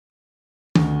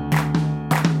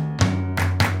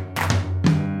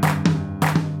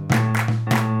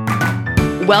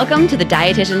Welcome to the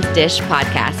Dietitian's Dish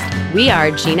podcast. We are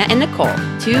Gina and Nicole,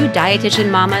 two dietitian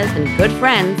mamas and good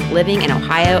friends living in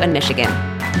Ohio and Michigan.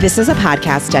 This is a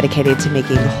podcast dedicated to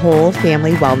making whole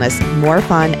family wellness more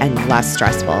fun and less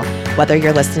stressful. Whether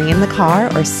you're listening in the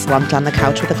car or slumped on the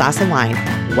couch with a glass of wine,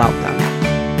 welcome.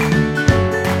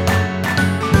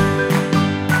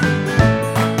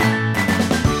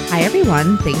 Hi,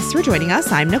 everyone. Thanks for joining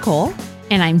us. I'm Nicole.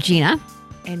 And I'm Gina.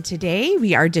 And today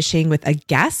we are dishing with a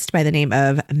guest by the name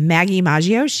of Maggie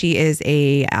Maggio. She is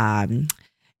a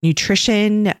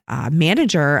nutrition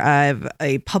manager of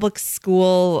a public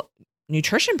school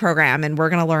nutrition program, and we're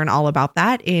going to learn all about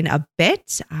that in a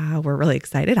bit. We're really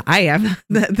excited. I am.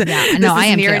 This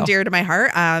is near and dear to my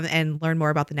heart, and learn more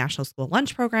about the National School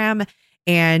Lunch Program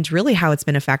and really how it's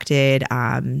been affected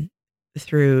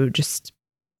through just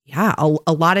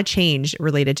a lot of change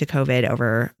related to COVID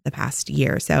over the past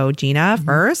year. So Gina,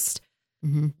 first,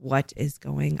 what is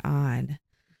going on?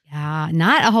 Yeah,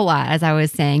 not a whole lot, as I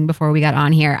was saying before we got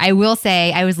on here. I will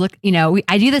say I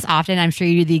do this often. I'm sure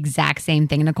you do the exact same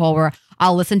thing, Nicole, where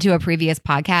I'll listen to a previous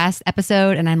podcast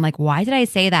episode and I'm like, why did I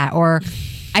say that? Or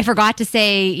I forgot to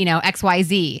say,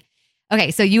 XYZ. Okay,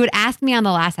 so you had asked me on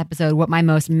the last episode what my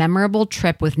most memorable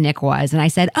trip with Nick was. And I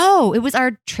said, it was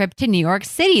our trip to New York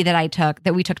City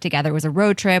that we took together. It was a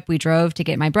road trip. We drove to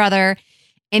get my brother.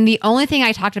 And the only thing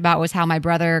I talked about was how my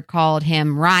brother called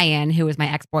him Ryan, who was my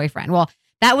ex-boyfriend. Well,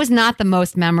 that was not the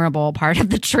most memorable part of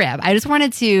the trip. I just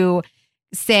wanted to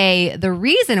say the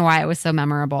reason why it was so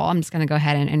memorable. I'm just going to go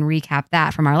ahead and recap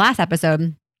that from our last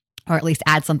episode, or at least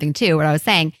add something to what I was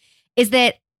saying, is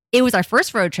that it was our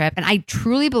first road trip. And I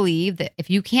truly believe that if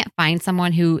you can't find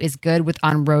someone who is good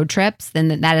on road trips, then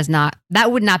that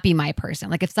would not be my person.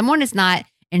 Like if someone is not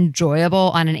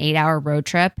enjoyable on an 8-hour road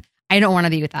trip, I don't want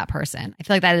to be with that person. I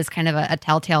feel like that is kind of a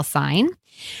telltale sign.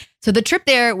 So the trip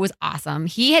there was awesome.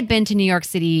 He had been to New York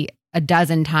City a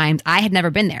dozen times. I had never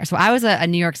been there. So I was a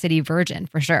New York City virgin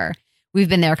for sure. We've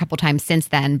been there a couple times since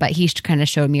then, but he kind of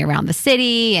showed me around the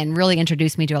city and really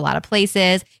introduced me to a lot of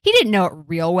places. He didn't know it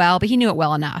real well, but he knew it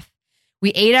well enough.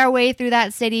 We ate our way through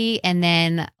that city. And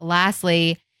then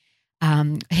lastly,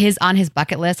 on his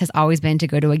bucket list has always been to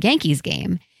go to a Yankees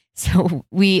game. So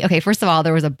first of all,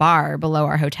 there was a bar below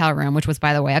our hotel room, which was,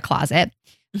 by the way, a closet,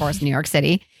 of course, New York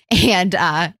City. And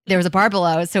there was a bar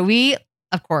below. So we,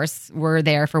 of course, were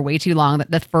there for way too long.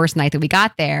 The first night that we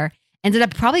got there, ended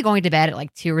up probably going to bed at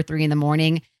like 2 or 3 in the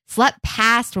morning, slept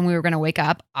past when we were going to wake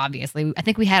up. Obviously, I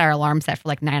think we had our alarm set for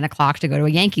like 9 o'clock to go to a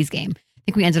Yankees game. I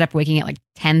think we ended up waking at like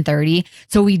 10:30.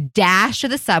 So we dashed to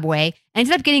the subway,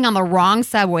 ended up getting on the wrong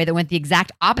subway that went the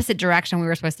exact opposite direction we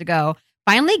were supposed to go.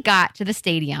 Finally got to the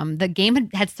stadium. The game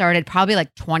had started probably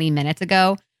like 20 minutes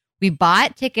ago. We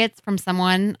bought tickets from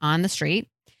someone on the street,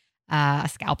 a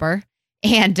scalper.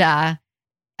 And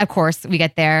of course, we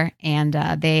get there and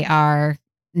they are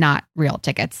not real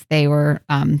tickets. They were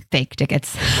fake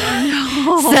tickets.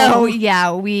 No. So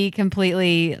yeah, we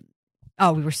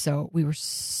were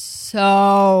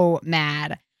so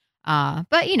mad.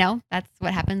 But that's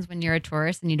what happens when you're a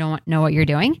tourist and you don't know what you're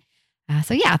doing.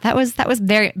 So yeah, that was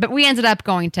but we ended up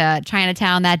going to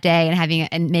Chinatown that day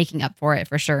and making up for it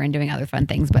for sure and doing other fun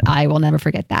things, but I will never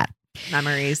forget that.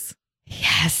 Memories.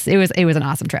 Yes, it was an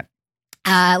awesome trip.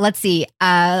 Let's see.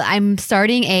 I'm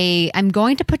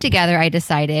going to put together, I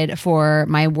decided for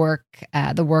my work,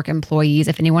 the work employees,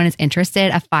 if anyone is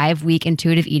interested, a 5-week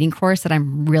intuitive eating course that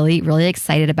I'm really, really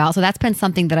excited about. So that's been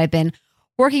something that I've been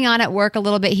working on at work a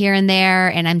little bit here and there.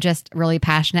 And I'm just really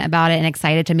passionate about it and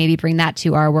excited to maybe bring that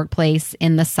to our workplace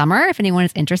in the summer if anyone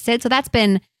is interested. So that's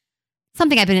been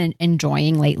something I've been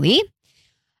enjoying lately.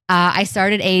 I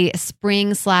started a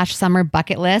spring/summer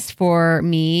bucket list for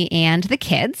me and the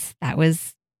kids.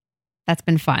 That's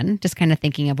been fun. Just kind of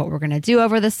thinking of what we're going to do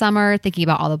over the summer, thinking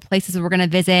about all the places we're going to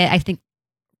visit. I think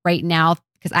right now,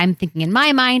 because I'm thinking in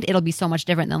my mind, it'll be so much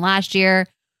different than last year.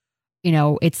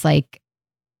 It's like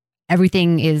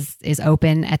everything is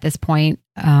open at this point.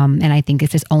 And I think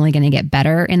it's just only going to get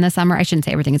better in the summer. I shouldn't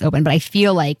say everything is open, but I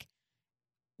feel like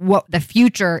what the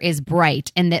future is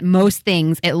bright and that most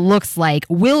things, it looks like,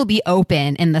 will be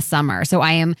open in the summer. So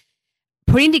I am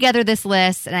putting together this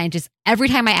list and every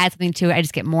time I add something to it, I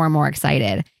just get more and more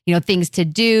excited. Things to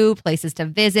do, places to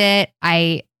visit.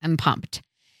 I am pumped.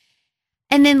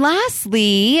 And then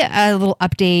lastly, a little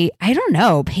update. I don't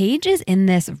know. Paige is in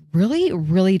this really,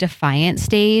 really defiant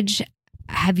stage.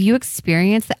 Have you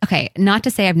experienced that? Okay, not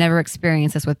to say I've never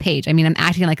experienced this with Paige. I mean, I'm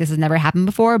acting like this has never happened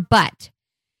before, but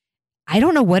I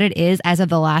don't know what it is. As of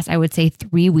the last, I would say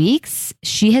 3 weeks,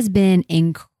 she has been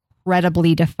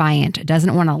incredibly defiant,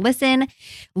 doesn't want to listen.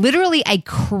 Literally, I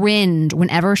cringe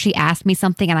whenever she asks me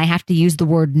something and I have to use the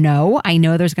word no. I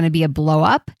know there's going to be a blow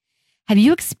up. Have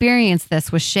you experienced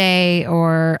this with Shay?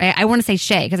 Or I want to say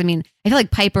Shay, because I mean, I feel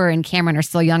like Piper and Cameron are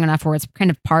still young enough where it's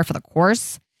kind of par for the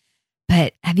course.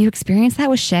 But have you experienced that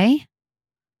with Shay?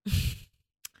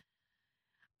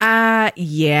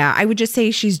 Yeah, I would just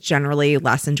say she's generally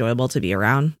less enjoyable to be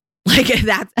around. Like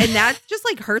that just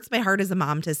like hurts my heart as a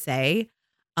mom to say.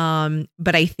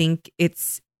 But I think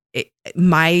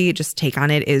my just take on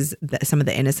it is that some of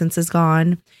the innocence is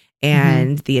gone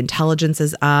and the intelligence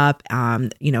is up.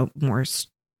 More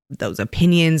those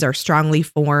opinions are strongly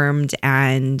formed,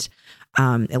 and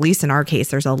at least in our case,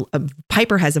 there's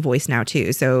Piper has a voice now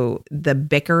too. So the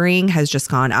bickering has just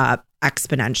gone up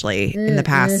exponentially in the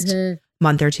past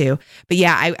month or two. But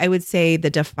yeah, I would say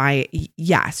the defiant,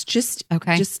 yes, just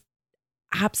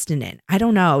abstinent. I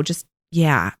don't know, just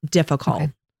difficult.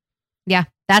 Okay. Yeah,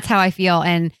 that's how I feel.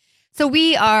 And so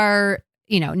we are,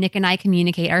 Nick and I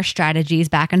communicate our strategies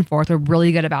back and forth. We're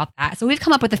really good about that. So we've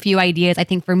come up with a few ideas. I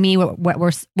think for me,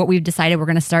 what we've decided we're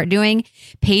going to start doing.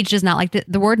 Paige does not like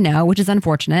the word no, which is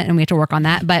unfortunate, and we have to work on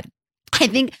that. But I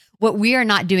think what we are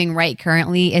not doing right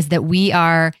currently is that we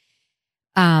are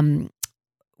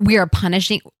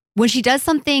punishing when she does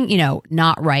something,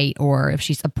 not right, or if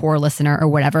she's a poor listener or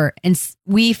whatever. And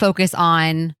we focus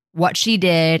on what she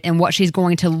did and what she's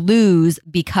going to lose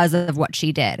because of what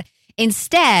she did.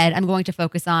 Instead, I'm going to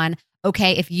focus on,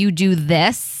 okay, if you do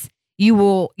this, you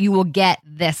will get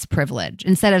this privilege.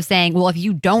 Instead of saying, well, if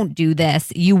you don't do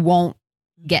this, you won't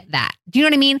get that. Do you know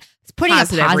what I mean? It's putting a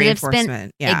positive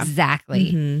spin. Yeah.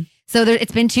 Exactly. Mm-hmm. So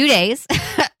it's been 2 days,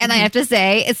 and I have to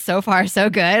say, it's so far so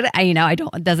good.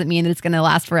 It doesn't mean that it's going to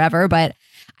last forever, but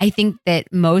I think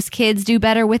that most kids do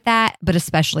better with that, but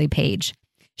especially Paige.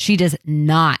 She does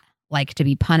not like to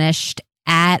be punished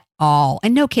at all.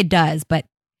 And no kid does, but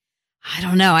I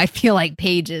don't know. I feel like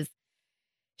Paige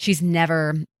she's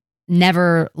never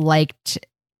liked,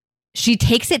 she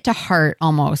takes it to heart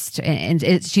almost. And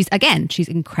she's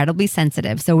incredibly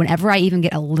sensitive. So whenever I even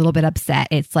get a little bit upset,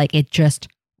 it's like it just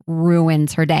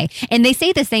ruins her day. And they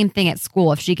say the same thing at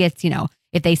school. If she gets,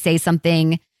 if they say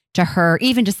something to her,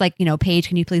 even just like, Paige,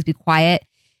 can you please be quiet?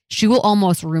 She will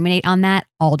almost ruminate on that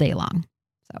all day long.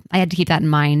 So I had to keep that in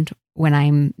mind when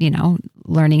I'm,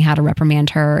 learning how to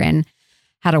reprimand her and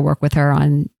how to work with her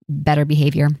on better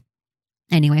behavior.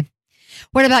 Anyway,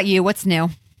 what about you? What's new?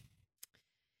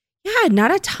 Yeah, not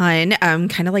a ton.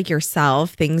 Kind of like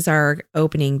yourself, things are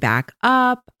opening back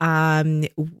up.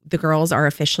 The girls are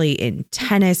officially in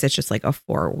tennis. It's just like a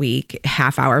 4-week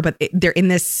half hour, but they're in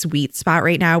this sweet spot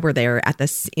right now where they're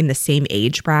in the same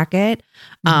age bracket.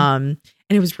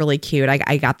 And it was really cute.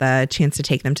 I got the chance to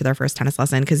take them to their first tennis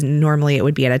lesson because normally it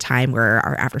would be at a time where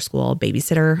our after school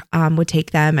babysitter would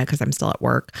take them because I'm still at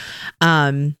work.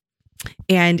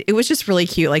 And it was just really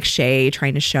cute, like Shay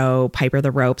trying to show Piper the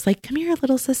ropes, like, come here,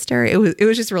 little sister. It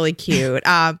was just really cute.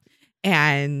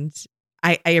 And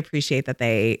I appreciate that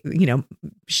they,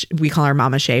 we call her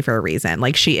Mama Shay for a reason.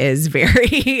 Like she is very,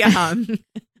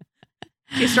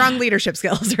 she has strong leadership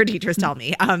skills, her teachers tell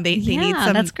me. They need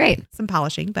some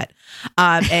polishing, but,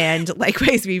 and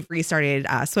likewise, we've restarted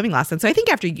swimming lessons. So I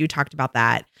think after you talked about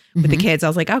that with the kids, I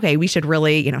was like, okay, we should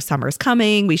really, summer's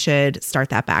coming. We should start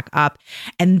that back up.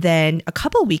 And then a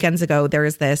couple of weekends ago, there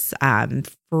was this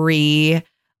free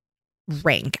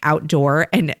rink outdoor.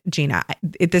 And Gina,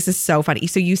 this is so funny.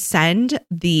 So you send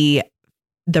the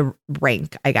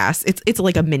rink, I guess it's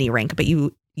like a mini rink, but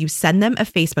you send them a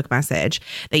Facebook message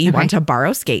that you want to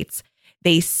borrow skates.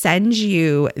 They send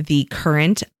you the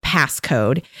current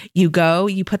passcode. You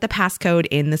put the passcode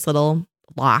in this little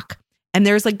lock, and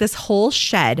there's like this whole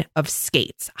shed of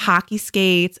skates, hockey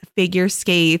skates, figure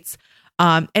skates.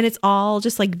 And it's all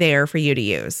just like there for you to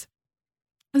use.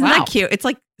 Isn't that cute? It's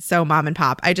like so mom and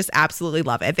pop. I just absolutely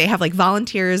love it. They have like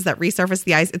volunteers that resurface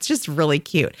the ice. It's just really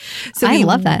cute. So I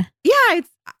love that. Yeah, it's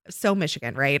so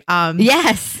Michigan, right?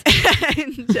 Yes.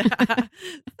 And,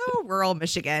 so rural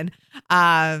Michigan.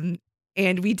 And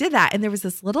we did that. And there was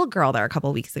this little girl there a couple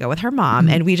of weeks ago with her mom,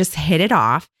 and we just hit it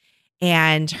off.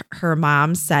 And her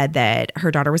mom said that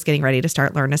her daughter was getting ready to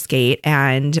start learn to skate,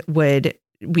 and would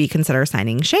we consider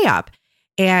signing Shay up?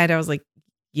 And I was like,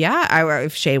 yeah,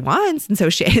 if Shay wants. And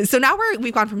so now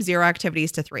we've gone from 0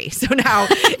 activities to 3. So now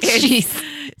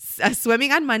it's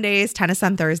swimming on Mondays, tennis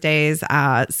on Thursdays,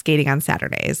 skating on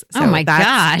Saturdays. So oh my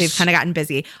gosh. They've kind of gotten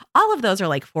busy. All of those are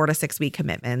like 4 to 6 week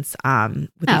commitments with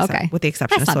the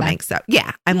exception of swimming. Bad. So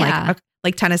yeah, I'm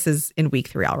like tennis is in week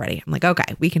 3 already. I'm like,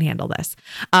 okay, we can handle this.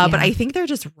 But I think they're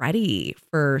just ready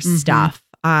for stuff.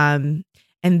 And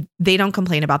and they don't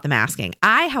complain about the masking.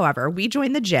 However, we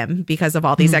joined the gym because of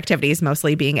all these activities,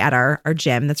 mostly being at our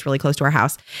gym that's really close to our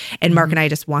house. And Mark and I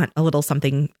just want a little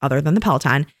something other than the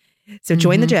Peloton. So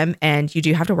join the gym, and you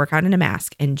do have to work out in a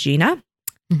mask. And Gina,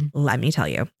 let me tell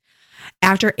you,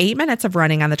 after 8 minutes of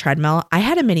running on the treadmill, I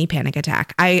had a mini panic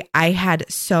attack. I had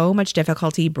so much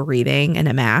difficulty breathing in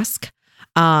a mask.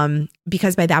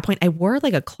 Because by that point I wore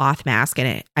like a cloth mask,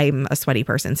 and I'm a sweaty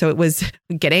person. So it was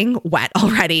getting wet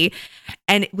already.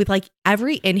 And with like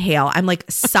every inhale, I'm like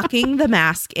sucking the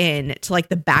mask in to like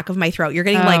the back of my throat. You're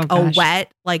getting a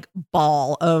wet, like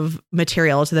ball of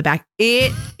material to the back.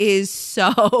 It is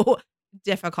so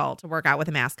difficult to work out with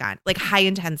a mask on, like high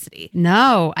intensity.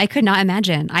 No, I could not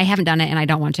imagine. I haven't done it and I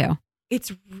don't want to.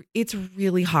 It's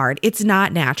really hard. It's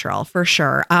not natural for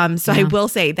sure. So I will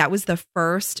say that was the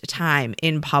first time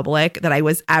in public that I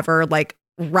was ever like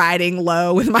riding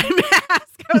low with my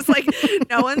mask. I was like,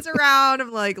 no one's around.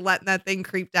 I'm like letting that thing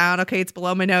creep down. Okay, it's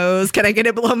below my nose. Can I get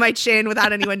it below my chin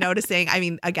without anyone noticing? I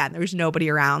mean, again, there's nobody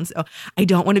around. So I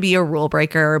don't want to be a rule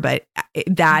breaker, but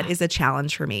that is a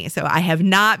challenge for me. So I have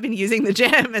not been using the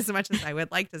gym as much as I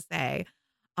would like to say.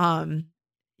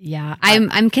 Yeah,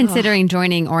 I'm considering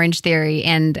joining Orange Theory,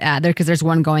 and because there's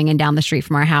one going in down the street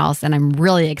from our house, and I'm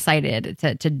really excited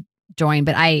to join.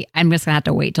 But I'm just gonna have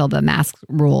to wait till the mask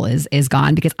rule is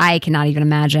gone, because I cannot even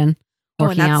imagine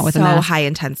working out with a mask. High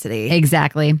intensity.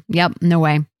 Exactly. Yep. No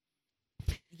way.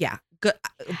 Yeah. Good.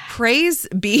 Praise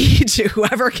be to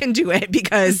whoever can do it,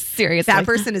 because seriously, that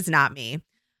person is not me.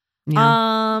 Yeah.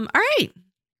 All right,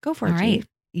 go for it. All right.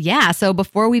 Yeah. So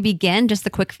before we begin, just a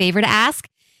quick favor to ask.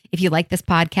 If you like this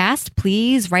podcast,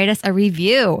 please write us a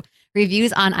review.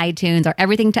 Reviews on iTunes are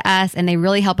everything to us, and they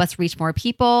really help us reach more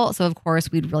people. So, of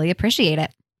course, we'd really appreciate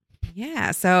it.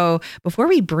 Yeah. So before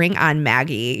we bring on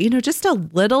Maggie, just a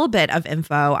little bit of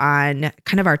info on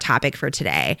kind of our topic for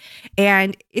today.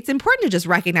 And it's important to just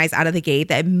recognize out of the gate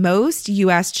that most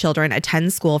U.S. children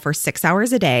attend school for 6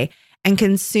 hours a day and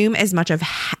consume as much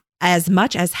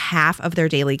as half of their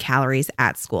daily calories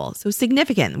at school. So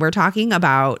significant. We're talking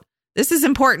about, this is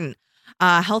important.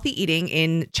 Healthy eating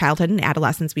in childhood and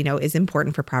adolescence, we know, is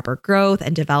important for proper growth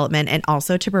and development, and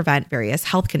also to prevent various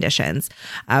health conditions.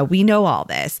 We know all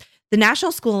this. The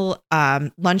National School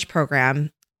Lunch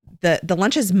Program, the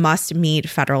lunches must meet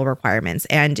federal requirements.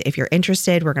 And if you're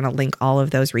interested, we're going to link all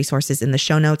of those resources in the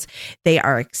show notes. They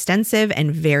are extensive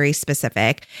and very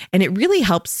specific, and it really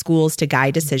helps schools to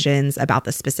guide decisions about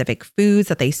the specific foods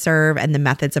that they serve and the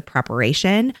methods of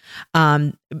preparation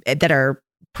that are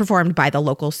performed by the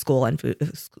local school and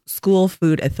school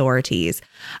food authorities.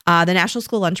 The National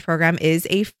School Lunch Program is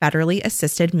a federally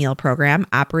assisted meal program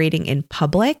operating in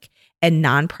public and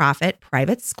nonprofit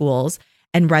private schools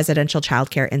and residential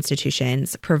childcare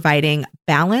institutions, providing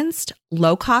balanced,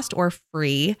 low-cost or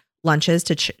free lunches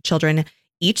to children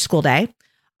each school day.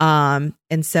 And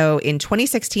so in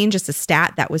 2016, just a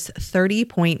stat, that was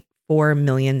 30.4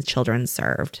 million children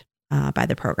served by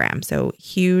the program. So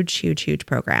huge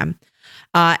program.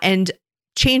 And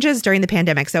changes during the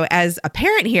pandemic. So as a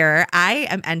parent here, I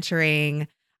am entering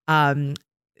the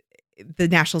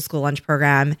National School Lunch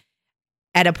Program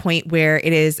at a point where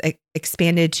it is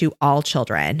expanded to all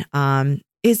children.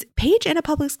 Is Paige in a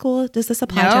public school? Does this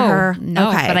apply to her? No,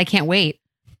 okay. But I can't wait.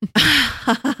 Because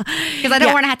I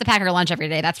don't want to have to pack her lunch every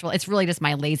day. It's really just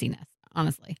my laziness,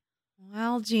 honestly.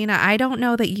 Well, Gina, I don't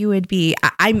know that you would be.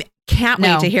 I can't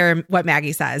wait to hear what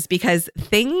Maggie says, because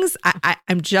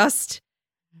I'm just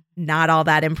not all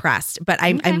that impressed. But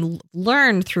I'm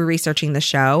learned through researching the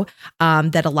show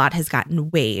that a lot has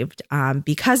gotten waived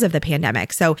because of the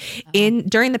pandemic. So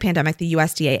during the pandemic, the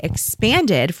USDA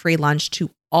expanded free lunch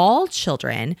to all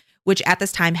children, which at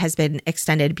this time has been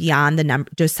extended beyond the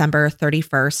December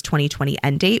 31st, 2020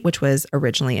 end date, which was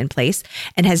originally in place,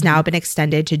 and has now been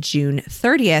extended to June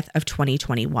 30th of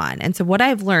 2021. And so what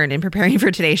I've learned in preparing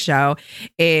for today's show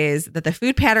is that the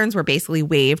food patterns were basically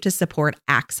waived to support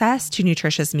access to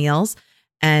nutritious meals.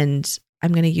 And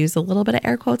I'm going to use a little bit of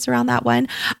air quotes around that one,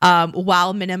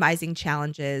 while minimizing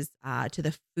challenges to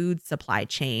the food supply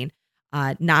chain,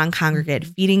 non-congregate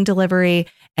feeding delivery,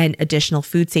 and additional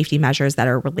food safety measures that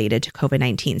are related to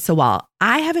COVID-19. So while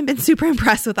I haven't been super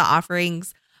impressed with the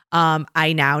offerings,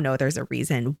 I now know there's a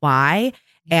reason why.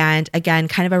 And again,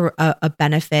 kind of a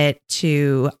benefit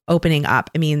to opening up.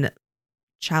 I mean,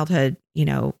 childhood,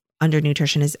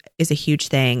 undernutrition is a huge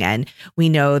thing. And we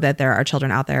know that there are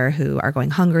children out there who are going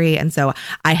hungry. And so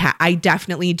I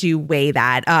definitely do weigh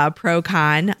that pro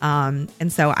con.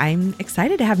 And so I'm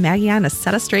excited to have Maggie on to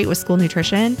set us straight with school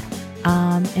nutrition.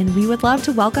 And we would love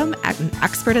to welcome an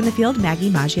expert in the field, Maggie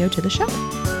Maggio, to the show.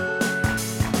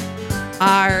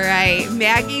 All right,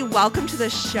 Maggie, welcome to the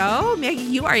show. Maggie,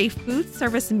 you are a food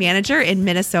service manager in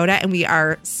Minnesota, and we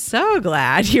are so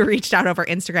glad you reached out over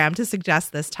Instagram to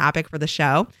suggest this topic for the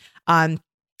show. And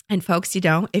folks,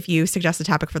 if you suggest a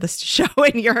topic for this show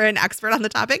and you're an expert on the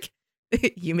topic,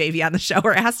 you may be on the show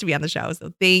or asked to be on the show.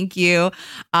 So thank you.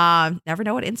 Never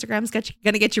know what Instagram's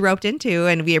going to get you roped into,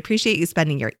 and we appreciate you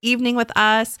spending your evening with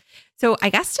us. So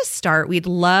I guess to start, we'd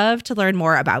love to learn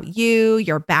more about you,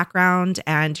 your background,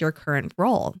 and your current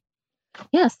role.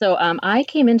 Yeah, so I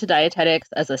came into dietetics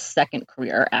as a second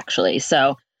career, actually.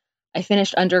 So I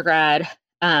finished undergrad,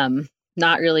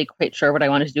 not really quite sure what I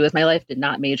wanted to do with my life, did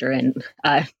not major in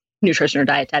nutrition or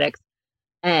dietetics,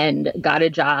 and got a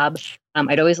job.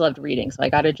 I'd always loved reading, so I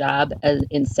got a job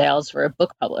in sales for a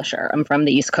book publisher. I'm from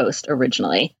the East Coast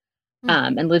originally.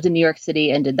 And lived in New York City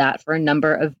and did that for a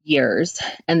number of years.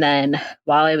 And then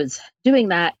while I was doing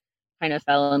that, kind of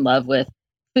fell in love with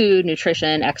food,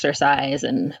 nutrition, exercise,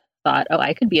 and thought, oh,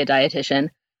 I could be a dietitian.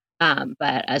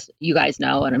 But as you guys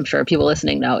know, and I'm sure people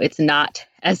listening know, it's not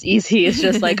as easy as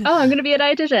just like, oh, I'm going to be a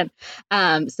dietitian.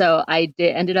 So I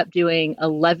ended up doing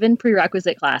 11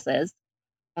 prerequisite classes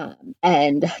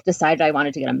and decided I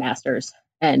wanted to get a master's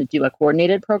and do a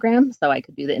coordinated program so I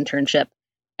could do the internship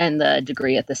and the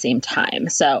degree at the same time.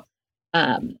 So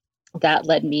that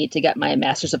led me to get my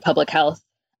master's of public health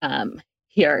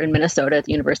here in Minnesota at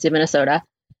the University of Minnesota.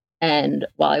 And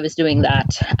while I was doing that,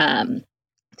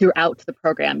 throughout the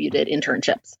program, you did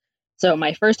internships. So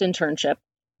my first internship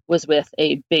was with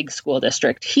a big school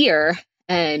district here.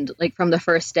 And like from the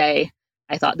first day,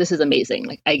 I thought, this is amazing.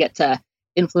 Like I get to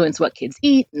influence what kids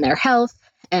eat and their health.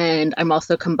 And I'm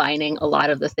also combining a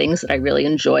lot of the things that I really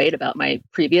enjoyed about my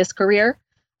previous career.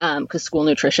 Because school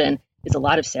nutrition is a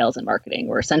lot of sales and marketing.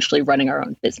 We're essentially running our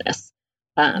own business.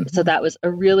 So that was a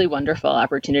really wonderful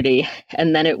opportunity.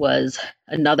 And then it was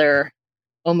another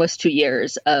almost 2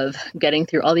 years of getting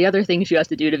through all the other things you have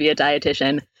to do to be a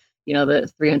dietitian. You know, the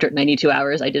 392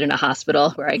 hours I did in a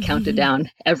hospital where I counted down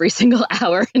every single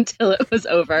hour until it was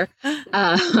over.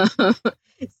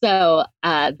 So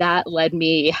that led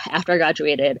me, after I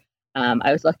graduated,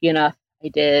 I was lucky enough, I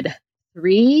did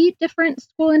 3 different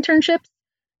school internships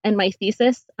and my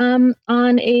thesis on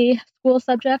a school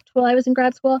subject while I was in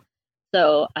grad school.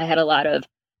 So I had a lot of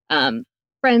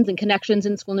friends and connections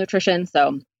in school nutrition.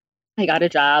 So I got a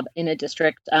job in a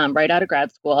district right out of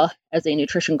grad school as a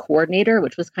nutrition coordinator,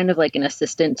 which was kind of like an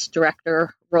assistant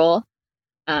director role.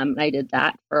 I did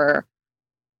that for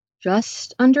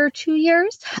just under 2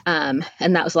 years. And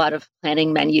that was a lot of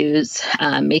planning menus,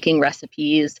 making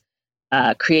recipes,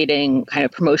 creating kind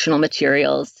of promotional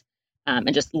materials,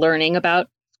 and just learning about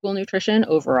school nutrition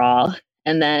overall.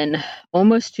 And then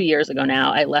almost 2 years ago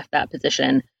now, I left that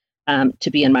position to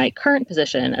be in my current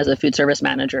position as a food service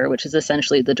manager, which is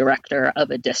essentially the director of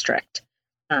a district.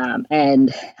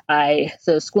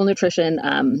 So school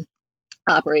nutrition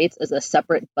operates as a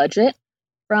separate budget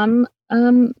from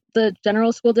the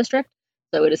general school district.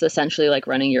 So it is essentially like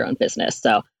running your own business.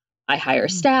 So I hire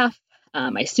staff,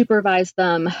 I supervise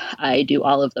them, I do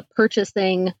all of the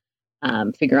purchasing,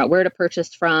 figure out where to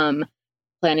purchase from,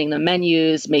 planning the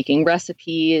menus, making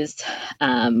recipes,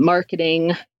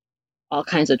 marketing, all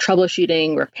kinds of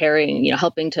troubleshooting, repairing,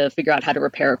 helping to figure out how to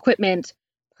repair equipment,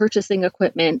 purchasing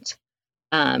equipment.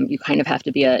 You kind of have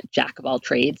to be a jack of all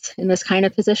trades in this kind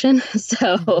of position.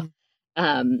 So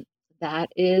that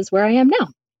is where I am now.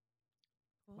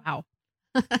 Wow.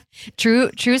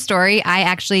 True story. I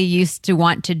actually used to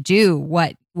want to do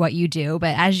what you do,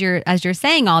 but as you're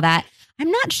saying all that, I'm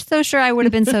not so sure I would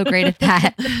have been so great at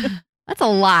that. That's a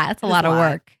lot. That's a lot of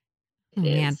work. Oh,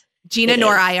 man. Gina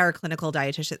nor I are clinical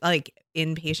dietitians, like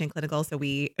inpatient clinical. So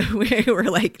we were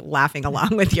like laughing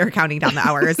along with your counting down the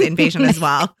hours inpatient as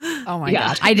well. Oh my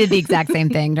gosh. I did the exact same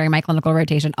thing during my clinical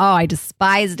rotation. Oh, I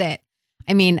despised it.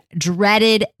 I mean,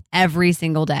 dreaded every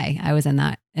single day I was in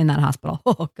that hospital.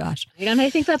 Oh gosh. And I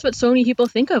think that's what so many people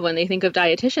think of when they think of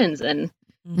dietitians. And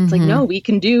it's like, no, we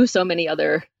can do so many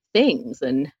other things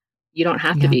and you don't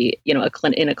have to be, in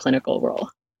a clinical role.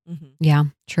 Yeah,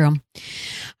 true.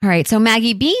 All right. So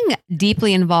Maggie, being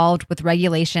deeply involved with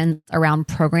regulations around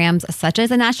programs such as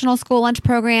the National School Lunch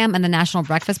Program and the National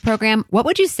Breakfast Program, what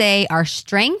would you say are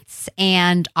strengths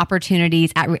and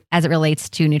opportunities as it relates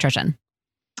to nutrition?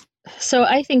 So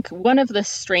I think one of the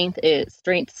strengths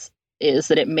is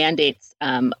that it mandates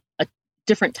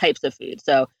different types of food.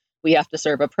 So we have to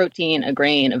serve a protein, a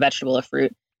grain, a vegetable, a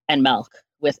fruit, and milk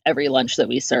with every lunch that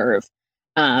we serve.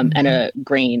 And a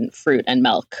grain, fruit, and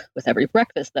milk with every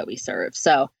breakfast that we serve.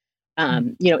 So,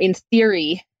 in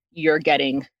theory, you're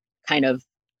getting kind of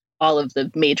all of the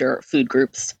major food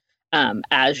groups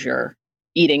as you're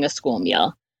eating a school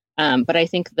meal. But I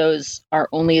think those are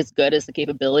only as good as the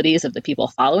capabilities of the people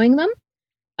following them.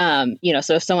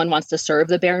 So if someone wants to serve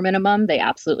the bare minimum, they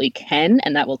absolutely can,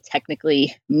 and that will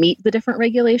technically meet the different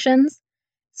regulations.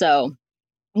 So,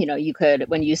 you could,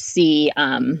 when you see,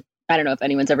 I don't know if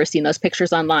anyone's ever seen those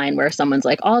pictures online where someone's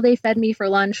like, all they fed me for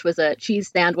lunch was a cheese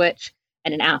sandwich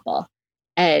and an apple.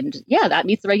 And yeah, that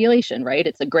meets the regulation, right?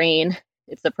 It's a grain,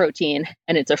 it's a protein,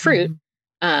 and it's a fruit.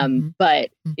 But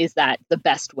is that the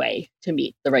best way to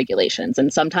meet the regulations?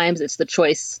 And sometimes it's the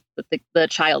choice that the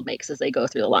child makes as they go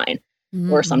through the line.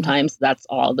 Or sometimes that's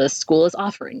all the school is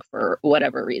offering for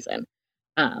whatever reason.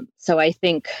 So I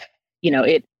think,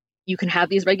 you can have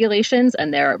these regulations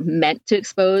and they're meant to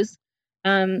expose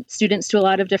students to a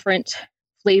lot of different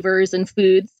flavors and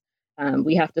foods.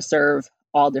 We have to serve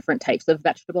all different types of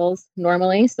vegetables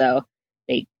normally. So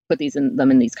they put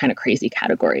them in these kind of crazy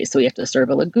categories. So we have to serve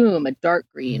a legume, a dark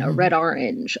green, a red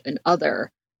orange, an other,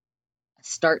 a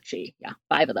starchy. Yeah,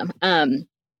 5 of them.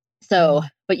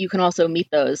 But you can also meet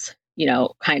those,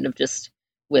 kind of just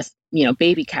with,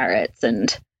 baby carrots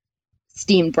and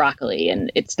steamed broccoli.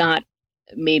 And it's not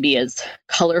maybe as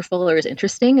colorful or as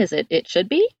interesting as it should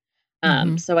be.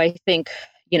 So I think,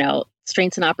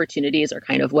 strengths and opportunities are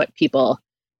kind of what people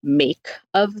make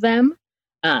of them.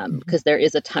 Because there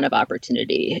is a ton of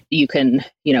opportunity. You can,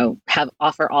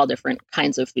 offer all different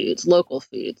kinds of foods, local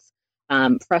foods,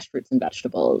 fresh fruits and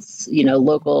vegetables,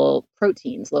 local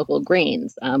proteins, local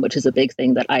grains, which is a big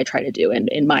thing that I try to do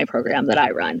in my program that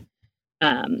I run.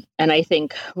 And I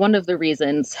think one of the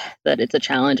reasons that it's a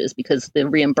challenge is because the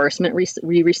reimbursement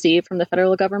we receive from the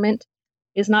federal government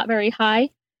is not very high.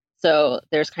 So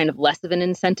there's kind of less of an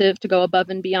incentive to go above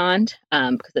and beyond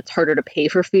because it's harder to pay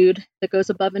for food that goes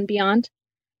above and beyond.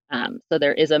 So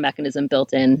there is a mechanism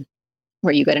built in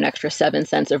where you get an extra 7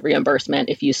 cents of reimbursement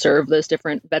if you serve those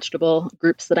different vegetable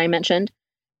groups that I mentioned.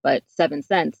 But 7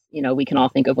 cents, we can all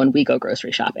think of when we go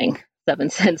grocery shopping.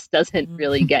 7 cents doesn't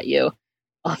really get you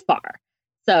far.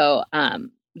 So,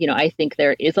 I think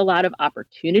there is a lot of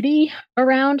opportunity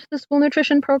around the school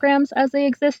nutrition programs as they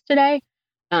exist today.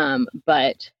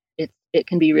 But it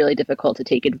can be really difficult to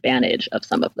take advantage of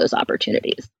some of those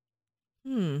opportunities.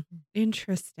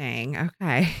 Interesting.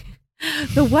 Okay.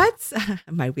 So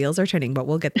my wheels are turning, but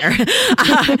we'll get there.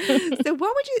 So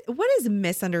what is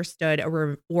misunderstood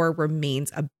or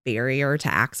remains a barrier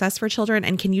to access for children?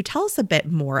 And can you tell us a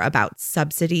bit more about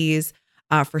subsidies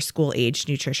for school age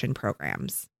nutrition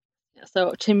programs?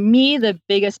 So to me, the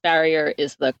biggest barrier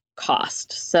is the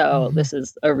cost. So this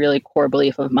is a really core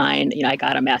belief of mine. I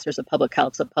got a master's of public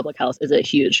health, so public health is a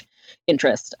huge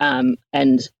interest. And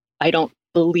I don't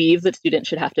believe that students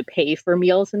should have to pay for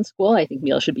meals in school. I think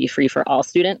meals should be free for all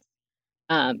students.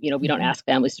 We don't ask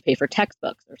families to pay for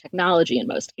textbooks or technology in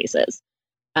most cases.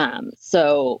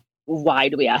 So why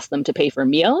do we ask them to pay for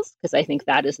meals? Because I think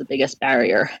that is the biggest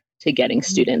barrier to getting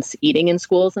students eating in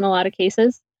schools in a lot of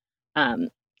cases.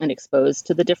 And exposed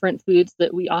to the different foods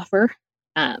that we offer.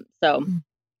 So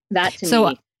that to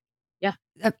me, yeah.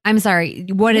 I'm sorry.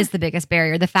 What is the biggest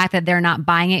barrier? The fact that they're not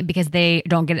buying it because they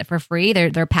don't get it for free.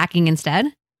 They're packing instead.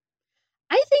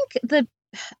 I think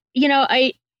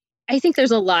I think there's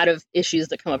a lot of issues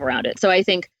that come up around it. So I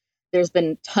think there's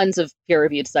been tons of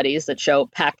peer-reviewed studies that show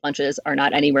packed lunches are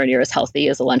not anywhere near as healthy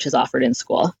as the lunches offered in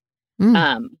school.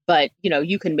 But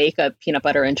you can make a peanut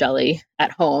butter and jelly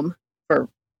at home for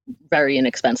very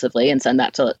inexpensively and send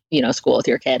that to, school with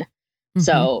your kid.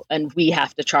 So, and we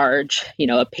have to charge,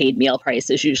 a paid meal price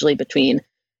is usually between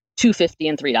 $2.50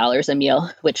 and $3 a meal,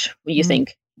 which you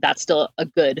think that's still a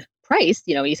good price.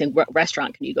 You think what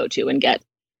restaurant can you go to and get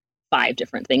 5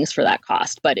 different things for that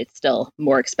cost, but it's still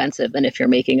more expensive than if you're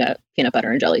making a peanut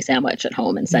butter and jelly sandwich at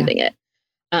home and sending it.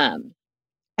 And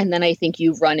then I think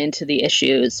you run into the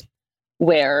issues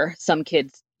where some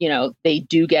kids, they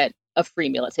do get a free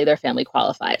meal. Let's say their family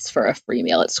qualifies for a free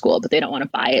meal at school, but they don't want to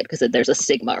buy it because there's a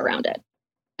stigma around it.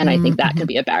 And I think that can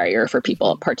be a barrier for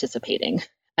people participating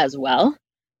as well.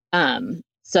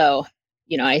 So,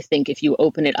 I think if you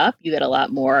open it up, you get a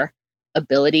lot more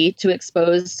ability to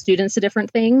expose students to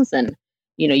different things. And,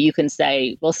 you can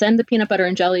say, well, send the peanut butter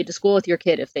and jelly to school with your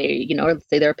kid if they, or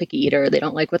say they're a picky eater, they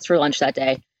don't like what's for lunch that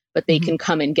day, but they can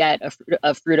come and get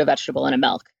a fruit, a vegetable, and a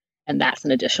milk. And that's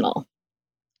an additional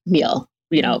meal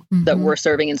that we're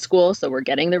serving in school. So we're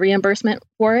getting the reimbursement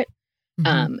for it.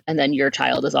 And then your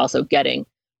child is also getting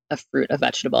a fruit, a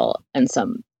vegetable, and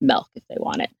some milk if they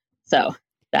want it. So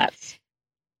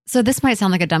this might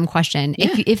sound like a dumb question.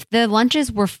 Yeah. If the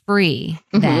lunches were free,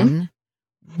 then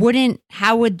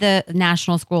how would the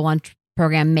National School Lunch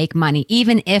Program make money,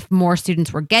 even if more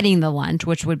students were getting the lunch,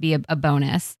 which would be a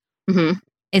bonus?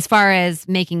 as far as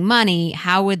making money,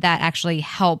 how would that actually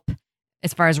help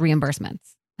as far as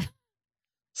reimbursements?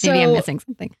 Maybe I'm missing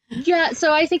something. Yeah.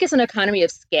 So I think it's an economy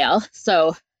of scale.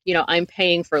 So, I'm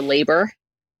paying for labor,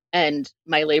 and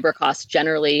my labor costs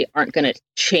generally aren't going to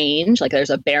change. Like there's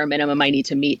a bare minimum I need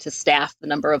to meet to staff the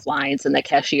number of lines and the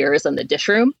cashiers and the dish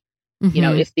room,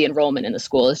 if the enrollment in the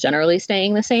school is generally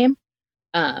staying the same.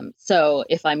 So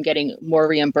if I'm getting more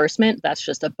reimbursement, that's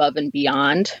just above and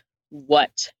beyond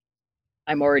what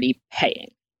I'm already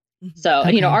paying. So,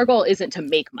 our goal isn't to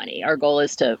make money. Our goal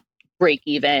is to break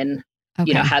even,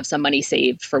 have some money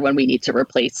saved for when we need to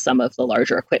replace some of the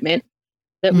larger equipment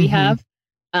that we have.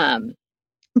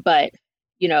 But,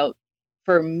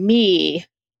 for me,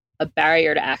 a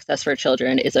barrier to access for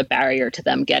children is a barrier to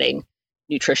them getting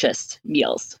nutritious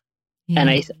meals. Yeah. And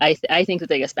I think the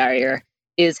biggest barrier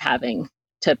is having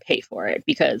to pay for it,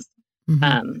 because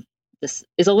this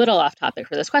is a little off topic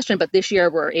for this question, but this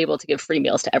year we're able to give free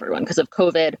meals to everyone because of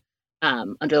COVID.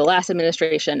 Under the last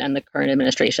administration and the current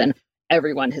administration,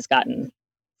 everyone has gotten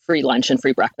free lunch and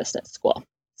free breakfast at school.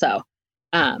 So,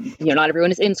 not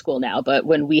everyone is in school now, but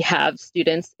when we have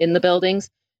students in the buildings,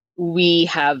 we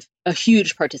have a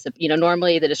huge participation.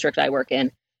 Normally the district I work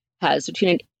in has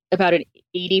between about an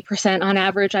 80% on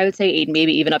average, I would say,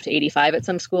 maybe even up to 85 at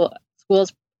some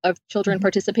schools of children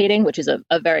participating, which is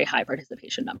a very high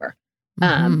participation number.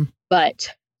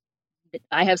 But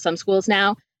I have some schools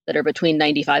now that are between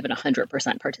 95 and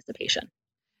 100% participation.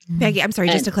 Peggy, I'm sorry,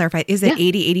 just to clarify, is it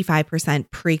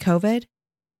 80-85% pre-COVID?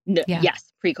 No,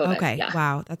 yes, pre-COVID. Okay. Yeah.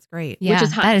 Wow. That's great. Yeah, which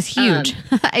is high. That is huge.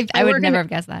 I would never have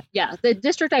guessed that. Yeah. The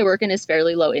district I work in is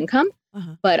fairly low income,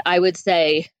 but I would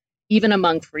say even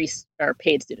among free or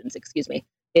paid students,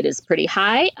 it is pretty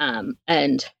high.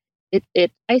 And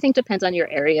it I think depends on your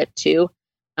area too.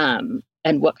 And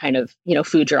what kind of,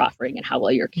 food you're offering and how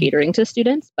well you're catering to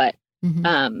students. But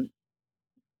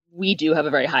we do have a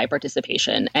very high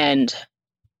participation. And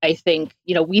I think,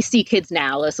 we see kids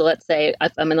now. So let's say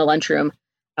if I'm in the lunchroom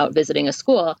out visiting a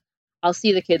school, I'll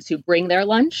see the kids who bring their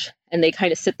lunch and they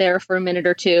kind of sit there for a minute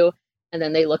or two, and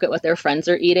then they look at what their friends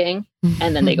are eating,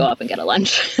 and then they go up and get a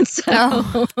lunch. So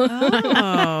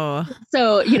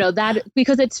that,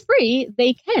 because it's free,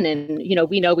 they can. And,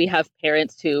 we know we have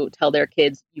parents who tell their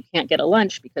kids, you can't get a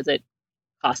lunch because it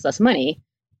costs us money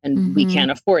and we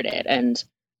can't afford it. And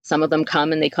some of them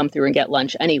come and they come through and get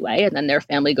lunch anyway. And then their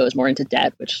family goes more into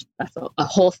debt, which that's a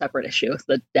whole separate issue,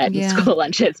 the debt in school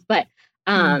lunches. But,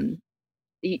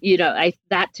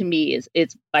 that to me is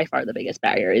by far the biggest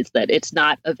barrier, is that it's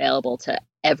not available to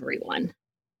everyone.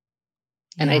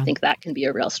 And I think that can be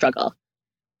a real struggle.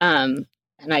 And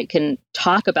I can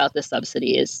talk about the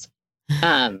subsidies.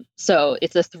 So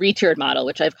it's a 3-tiered model,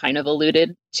 which I've kind of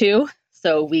alluded to.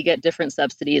 So we get different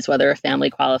subsidies, whether a family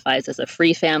qualifies as a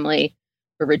free family,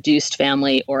 a reduced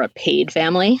family, or a paid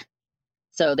family.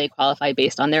 So they qualify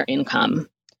based on their income.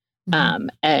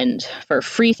 And for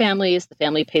free families, the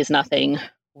family pays nothing.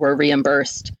 We're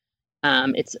reimbursed.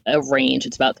 It's a range.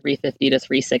 It's about $3.50 to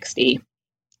 $3.60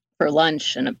 for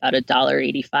lunch and about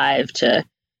 $1.85 to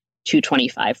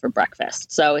 $2.25 for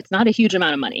breakfast. So it's not a huge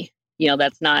amount of money.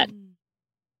 That's not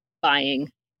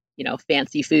buying,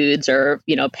 fancy foods or,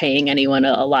 paying anyone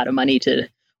a lot of money to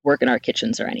work in our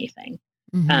kitchens or anything.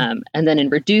 And then in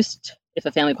reduced, if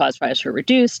a family qualifies for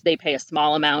reduced, they pay a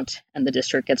small amount and the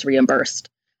district gets reimbursed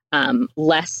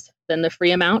less than the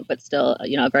free amount, but still,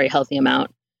 a very healthy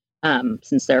amount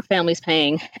since their family's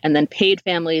paying. And then paid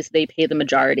families, they pay the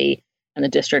majority and the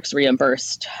district's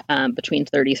reimbursed between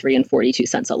 33 and 42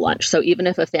 cents a lunch. So even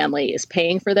if a family is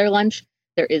paying for their lunch,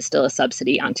 there is still a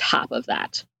subsidy on top of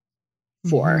that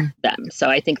for them. So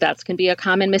I think that can be a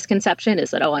common misconception,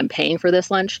 is that, I'm paying for this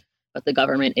lunch, but the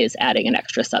government is adding an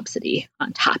extra subsidy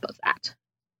on top of that.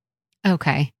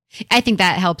 Okay. I think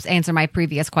that helps answer my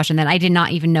previous question, that I did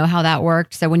not even know how that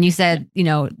worked. So when you said,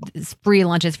 free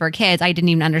lunches for kids, I didn't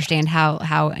even understand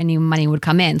how any money would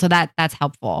come in. So that's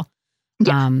helpful.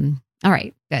 Yeah. All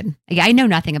right, good. Yeah, I know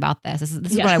nothing about this.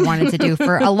 This is what I wanted to do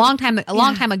for a long time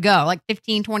ago, like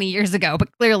 15, 20 years ago,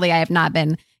 but clearly I have not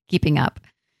been keeping up.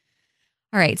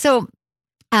 All right. So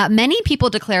many people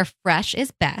declare fresh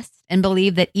is best and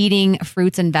believe that eating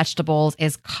fruits and vegetables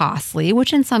is costly,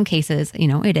 which in some cases,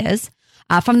 it is.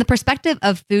 From the perspective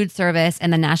of food service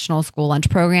and the National School Lunch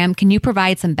Program, can you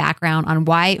provide some background on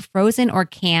why frozen or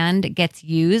canned gets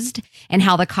used and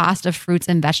how the cost of fruits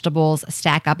and vegetables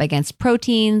stack up against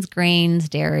proteins, grains,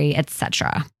 dairy,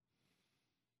 etc.?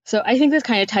 So I think this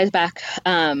kind of ties back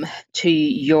to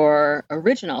your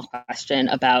original question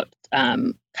about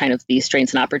kind of the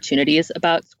strengths and opportunities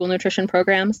about school nutrition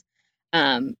programs,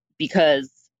 because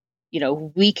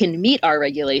we can meet our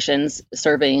regulations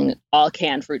serving all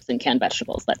canned fruits and canned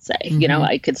vegetables, let's say. Mm-hmm.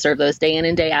 I could serve those day in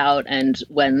and day out. And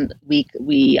when we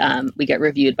get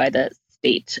reviewed by the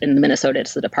state, in Minnesota,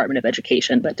 it's the Department of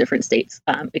Education, but different states,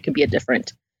 it can be a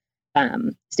different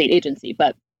state agency.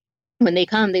 But when they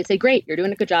come, they say, great, you're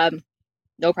doing a good job.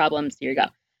 No problems. Here you go.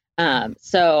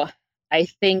 So I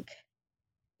think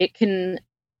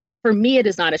for me, it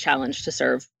is not a challenge to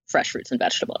serve fresh fruits and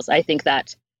vegetables. I think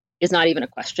that is not even a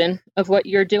question of what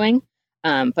you're doing.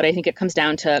 But I think it comes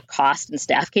down to cost and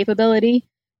staff capability.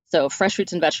 So fresh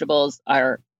fruits and vegetables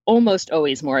are almost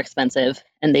always more expensive,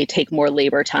 and they take more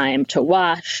labor time to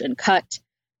wash and cut.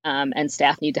 And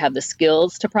staff need to have the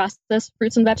skills to process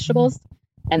fruits and vegetables.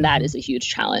 And that is a huge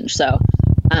challenge. So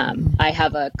I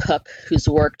have a cook who's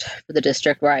worked for the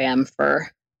district where I am for,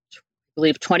 I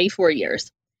believe, 24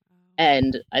 years.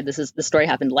 And the story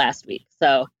happened last week.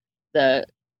 So the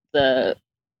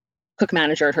cook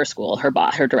manager at her school, her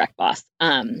direct boss,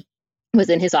 was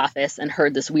in his office and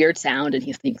heard this weird sound, and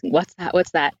he's thinking, what's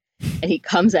that? And he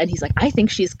comes in, he's like, I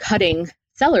think she's cutting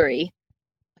celery,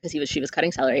 because she was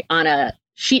cutting celery on a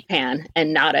sheet pan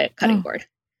and not a cutting board.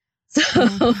 So,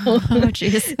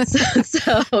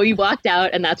 so he walked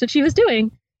out, and that's what she was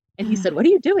doing. And he said, what are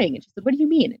you doing? And she said, what do you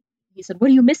mean? And he said, what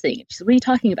are you missing? And she said, what are you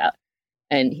talking about?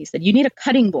 And he said, you need a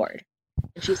cutting board.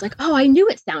 And she was like, oh, I knew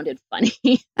it sounded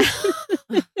funny.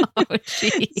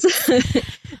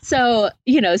 So,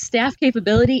 staff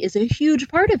capability is a huge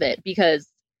part of it, because,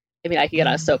 I could get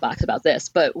on a soapbox about this,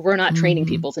 but we're not training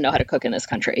people to know how to cook in this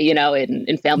country.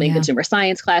 In family and consumer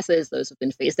science classes, those have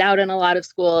been phased out in a lot of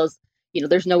schools.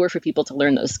 There's nowhere for people to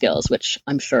learn those skills, which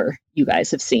I'm sure you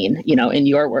guys have seen, in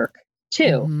your work too.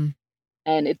 Mm-hmm.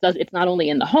 And it's not only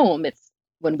in the home, it's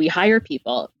when we hire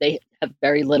people, they have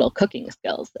very little cooking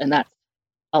skills, and that's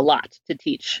a lot to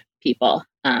teach people,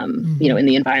 in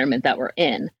the environment that we're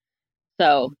in.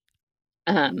 So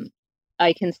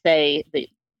I can say that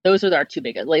those are our two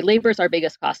biggest, labor is our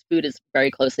biggest cost. Food is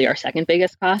very closely our second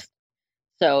biggest cost.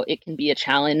 So it can be a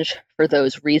challenge for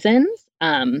those reasons.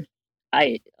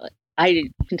 I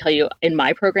can tell you, in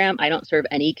my program, I don't serve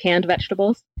any canned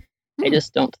vegetables. I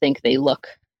just don't think they look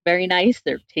very nice.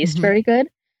 They taste very good.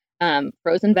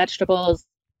 Frozen vegetables,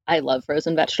 I love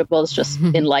frozen vegetables just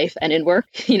in life and in work.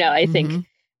 I think,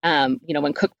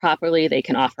 when cooked properly, they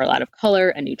can offer a lot of color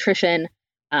and nutrition.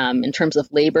 In terms of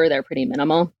labor, they're pretty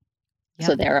minimal. Yep.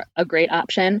 So they're a great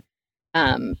option.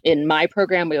 In my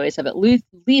program, we always have at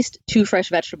least 2 fresh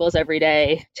vegetables every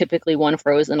day, typically 1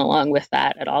 frozen along with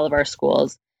that at all of our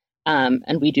schools.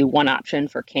 And we do 1 option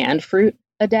for canned fruit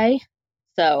a day.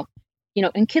 So,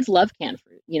 and kids love canned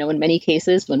fruit. In many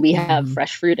cases, when we have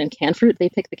fresh fruit and canned fruit, they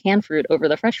pick the canned fruit over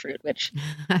the fresh fruit, which,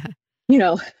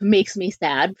 makes me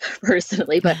sad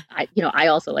personally. But I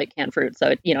also like canned fruit.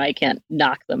 So, I can't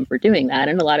knock them for doing that.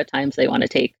 And a lot of times they want to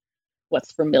take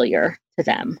what's familiar to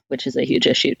them, which is a huge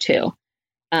issue too.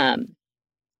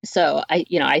 So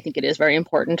I think it is very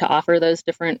important to offer those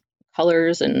different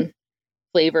colors and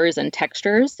flavors and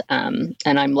textures. And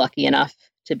I'm lucky enough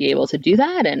to be able to do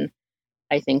that. And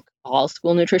I think all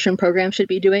school nutrition programs should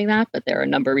be doing that, but there are a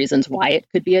number of reasons why it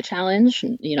could be a challenge.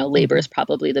 Labor is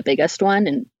probably the biggest one,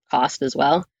 and cost as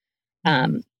well.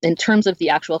 In terms of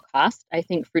the actual cost, I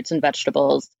think fruits and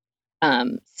vegetables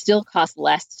still cost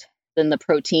less than the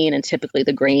protein and typically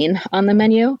the grain on the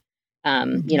menu.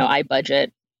 I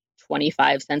budget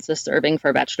 25 cents a serving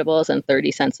for vegetables and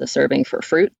 30 cents a serving for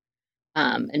fruit.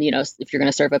 And if you're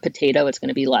going to serve a potato, it's going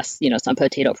to be less, some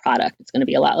potato product. It's going to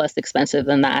be a lot less expensive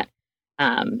than that.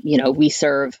 We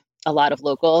serve a lot of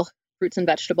local fruits and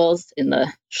vegetables in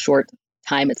the short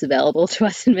time it's available to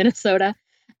us in Minnesota.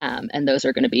 And those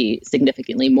are going to be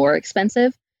significantly more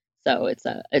expensive. So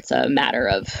it's a matter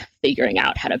of figuring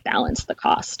out how to balance the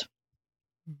cost.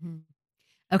 Mm-hmm.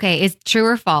 Okay. Is true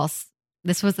or false?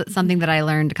 This was something that I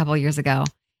learned a couple of years ago.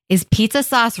 Is pizza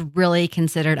sauce really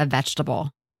considered a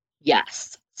vegetable?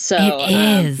 Yes. So it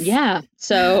is. Yeah.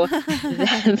 So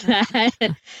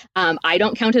I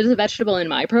don't count it as a vegetable in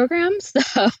my program. So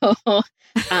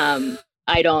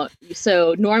I don't.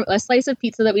 So a slice of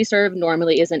pizza that we serve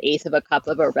normally is 1/8 of a cup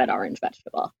of a red orange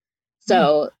vegetable.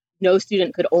 So no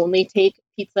student could only take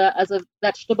pizza as a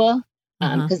vegetable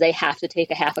because they have to take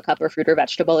a 1/2 cup of fruit or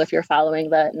vegetable if you're following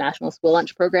the National School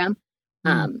Lunch Program.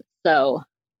 So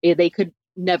they could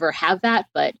never have that,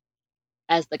 but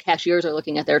as the cashiers are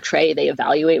looking at their tray, they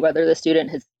evaluate whether the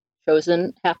student has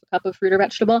chosen 1/2 cup of fruit or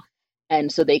vegetable.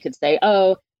 And so they could say,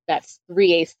 oh, that's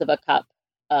 3/8 of a cup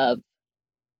of,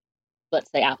 let's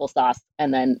say, applesauce.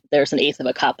 And then there's 1/8 of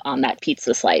a cup on that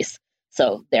pizza slice.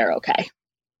 So they're okay.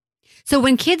 So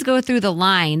when kids go through the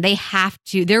line,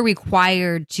 they're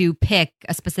required to pick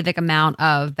a specific amount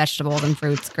of vegetables and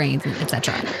fruits, grains,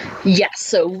 etc. Yes.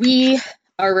 So we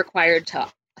are required to.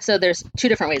 So there's two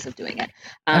different ways of doing it.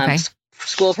 Okay.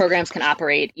 School programs can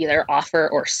operate either offer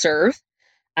or serve.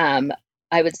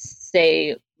 I would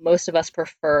say most of us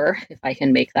prefer, if I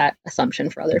can make that assumption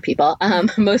for other people,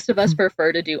 most of us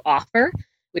prefer to do offer,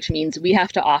 which means we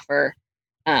have to offer,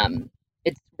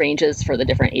 it ranges for the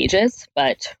different ages,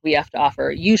 but we have to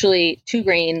offer usually 2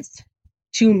 grains,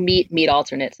 2 meat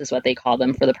alternates is what they call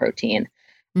them for the protein,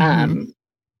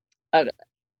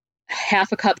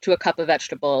 half a cup to a cup of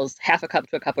vegetables, half a cup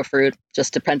to a cup of fruit,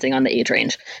 just depending on the age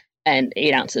range, and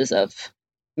 8 ounces of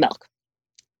milk.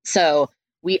 So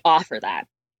we offer that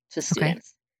to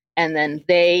students. Okay. And then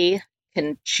they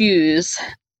can choose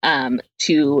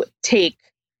to take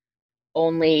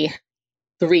only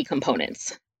 3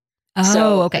 components. Oh,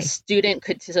 so okay. A student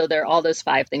could, so there, all those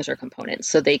 5 things are components.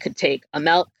 So they could take a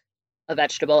milk, a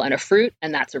vegetable, and a fruit,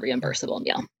 and that's a reimbursable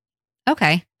meal.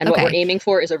 Okay. And what we're aiming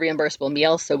for is a reimbursable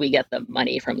meal, so we get the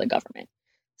money from the government.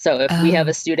 So if we have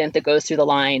a student that goes through the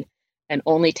line and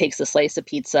only takes a slice of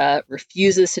pizza,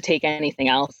 refuses to take anything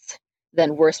else,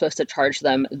 then we're supposed to charge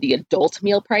them the adult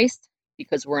meal price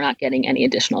because we're not getting any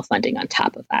additional funding on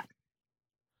top of that.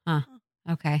 Huh.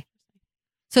 Okay.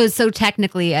 So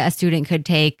technically a student could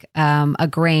take a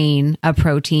grain, a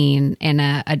protein, and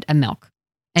a milk,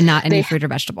 and not any fruit or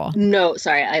vegetable. No,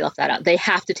 sorry, I left that out. They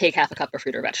have to take half a cup of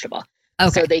fruit or vegetable. Okay.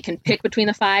 So they can pick between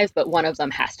the 5, but one of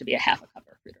them has to be a half a cup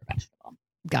of fruit or vegetable.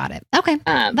 Got it. Okay.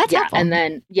 That's helpful. And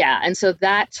then, and so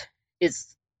that is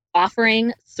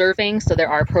offering, serving. So there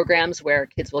are programs where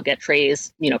kids will get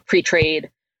trays, pre-trade,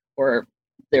 or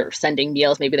they're sending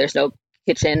meals. Maybe there's no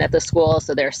kitchen at the school,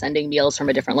 so they're sending meals from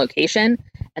a different location.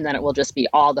 And then it will just be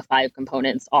all the 5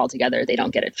 components all together. They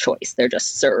don't get a choice. They're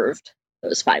just served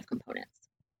those 5 components.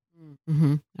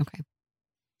 Mm-hmm. Okay.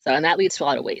 So, and that leads to a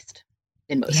lot of waste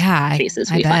in most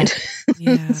cases, we find.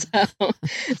 Yeah.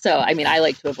 so, I mean, I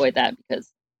like to avoid that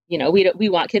because, we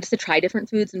want kids to try different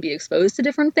foods and be exposed to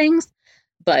different things,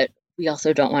 but we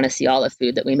also don't want to see all the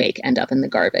food that we make end up in the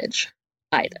garbage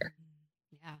either.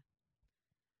 Yeah.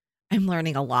 I'm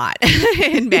learning a lot.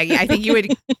 And Maggie, I think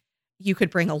you could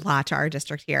bring a lot to our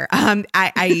district here. And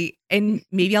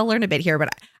maybe I'll learn a bit here, but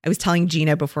I was telling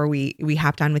Gina before we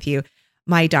hopped on with you,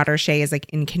 my daughter Shay is like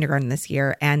in kindergarten this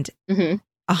year, and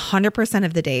 100%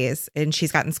 of the days, and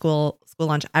she's gotten school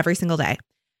lunch every single day,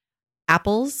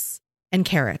 apples and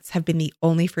carrots have been the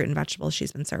only fruit and vegetables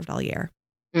she's been served all year.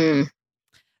 So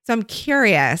I'm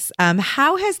curious,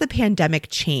 how has the pandemic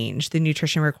changed the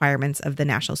nutrition requirements of the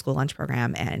National School Lunch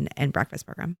Program and breakfast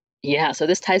program? Yeah, so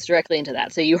this ties directly into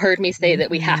that. So you heard me say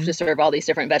that we have to serve all these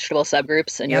different vegetable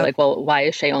subgroups, and you're like, well, why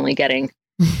is Shay only getting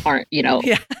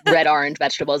red, orange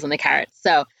vegetables and the carrots?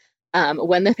 So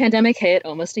when the pandemic hit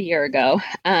almost a year ago,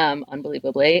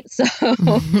 unbelievably, so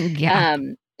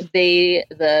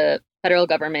the federal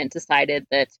government decided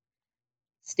that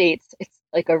states, it's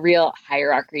like a real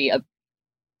hierarchy of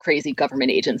crazy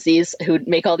government agencies who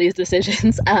make all these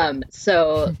decisions.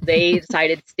 So they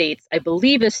decided states, I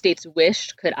believe if states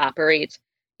wished, could operate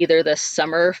either the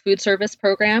summer food service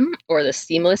program or the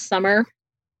seamless summer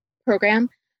program,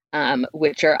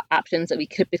 which are options that we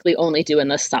typically only do in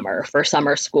the summer for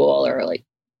summer school or like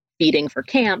feeding for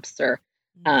camps, or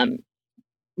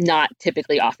not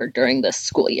typically offered during the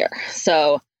school year.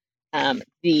 So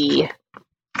the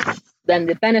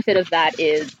benefit of that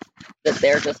is that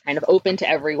they're just kind of open to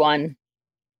everyone.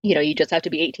 You just have to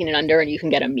be 18 and under and you can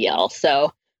get a meal.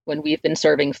 So when we've been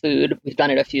serving food, we've done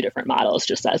it a few different models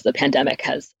just as the pandemic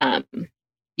has,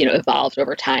 evolved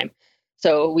over time.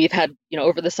 So we've had,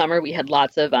 over the summer, we had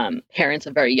lots of parents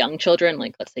of very young children,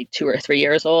 like let's say 2 or 3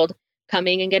 years old,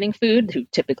 coming and getting food, who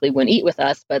typically wouldn't eat with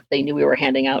us, but they knew we were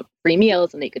handing out free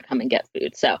meals and they could come and get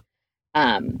food. So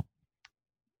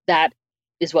that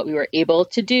is what we were able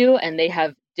to do. And they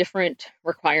have different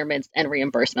requirements and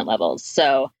reimbursement levels.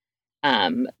 So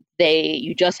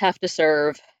you just have to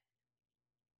serve,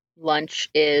 lunch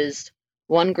is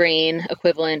 1 grain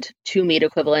equivalent, 2 meat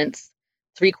equivalents,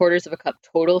 3/4 of a cup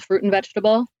total fruit and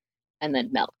vegetable, and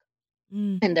then milk.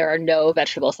 And there are no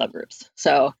vegetable subgroups.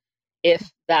 So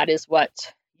if that is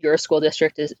what your school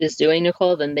district is doing,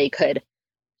 Nicole, then they could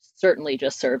certainly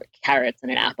just serve carrots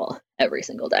and an apple every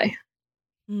single day.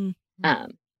 And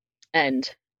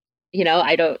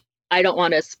I don't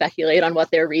want to speculate on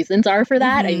what their reasons are for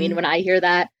that. I mean, when I hear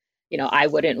that, I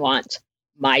wouldn't want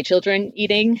my children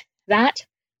eating that.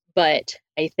 But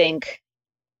I think,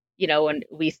 when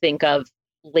we think of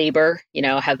labor,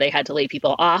 have they had to lay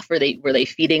people off? Were they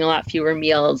feeding a lot fewer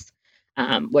meals?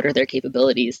 What are their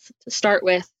capabilities to start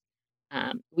with?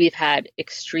 We've had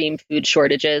extreme food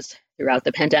shortages throughout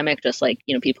the pandemic, just like,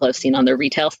 people have seen on the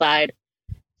retail side.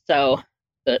 So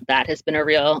that has been a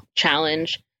real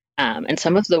challenge. And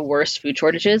some of the worst food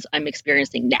shortages I'm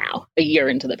experiencing now, a year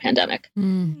into the pandemic.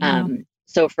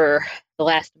 So for the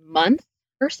last month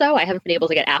or so, I haven't been able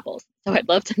to get apples. So I'd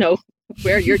love to know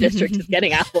where your district is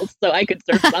getting apples so I could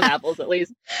serve some apples at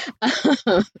least.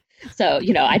 So,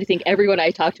 I think everyone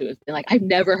I talk to has been like, I've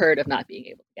never heard of not being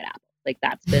able to get apples. Like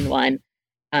that's been one.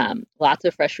 Lots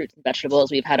of fresh fruits and vegetables.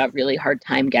 We've had a really hard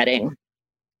time getting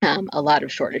a lot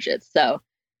of shortages. So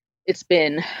it's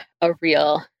been a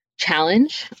real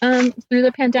challenge through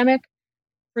the pandemic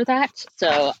for that.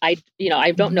 So I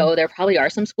don't know. There probably are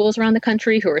some schools around the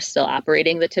country who are still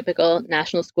operating the typical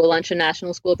national school lunch and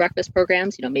national school breakfast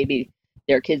programs. Maybe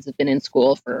their kids have been in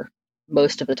school for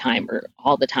most of the time or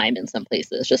all the time in some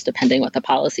places, just depending what the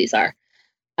policies are.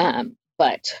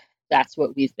 But that's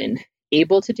what we've been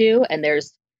able to do. And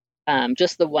there's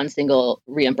just the one single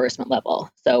reimbursement level.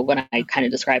 So when I kind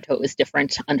of described how it was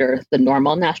different under the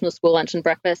normal national school lunch and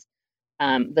breakfast,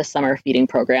 the summer feeding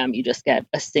program, you just get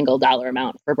a single dollar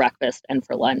amount for breakfast and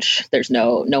for lunch. There's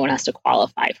no one has to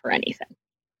qualify for anything.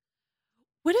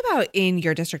 What about in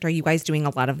your district? Are you guys doing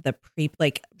a lot of the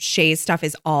Shays stuff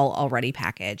is all already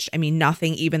packaged? I mean,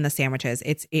 nothing, even the sandwiches,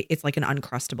 it's like an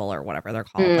Uncrustable or whatever they're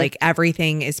called. Like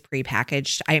everything is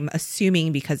prepackaged. I'm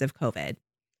assuming because of COVID.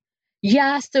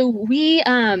 Yeah. So we've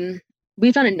done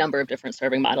a number of different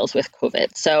serving models with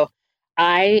COVID. So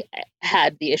I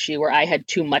had the issue where I had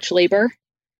too much labor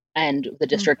and the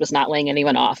district was not laying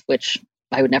anyone off, which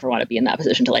I would never want to be in that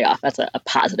position to lay off. That's a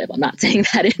positive. I'm not saying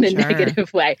that in a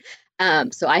negative way.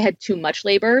 So I had too much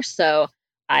labor. So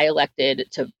I elected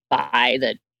to buy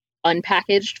the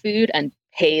unpackaged food and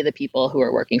pay the people who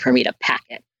are working for me to pack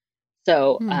it.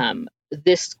 So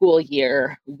this school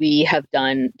year, we have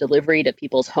done delivery to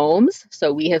people's homes.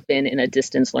 So we have been in a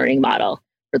distance learning model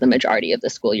for the majority of the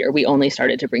school year. We only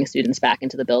started to bring students back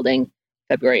into the building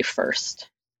February 1st.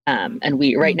 And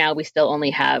right now, we still only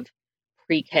have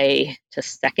pre-K to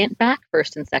second back.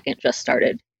 First and second just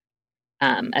started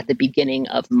at the beginning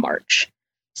of March.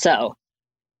 So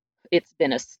it's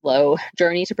been a slow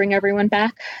journey to bring everyone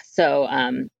back. So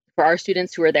for our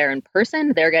students who are there in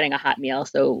person, they're getting a hot meal.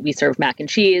 So we serve mac and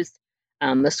cheese.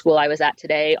 The school I was at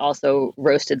today also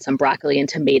roasted some broccoli and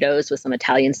tomatoes with some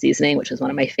Italian seasoning, which is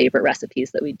one of my favorite recipes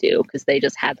that we do because they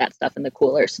just had that stuff in the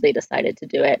cooler. So they decided to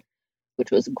do it, which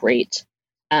was great.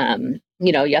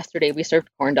 Yesterday we served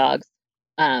corn dogs.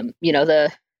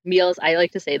 The meals, I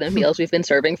like to say the meals we've been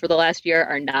serving for the last year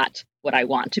are not what I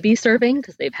want to be serving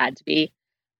because they've had to be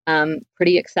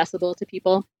pretty accessible to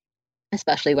people,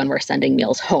 especially when we're sending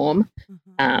meals home.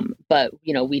 But,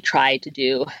 we try to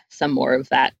do some more of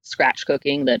that scratch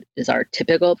cooking that is our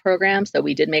typical program. So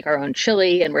we did make our own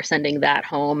chili and we're sending that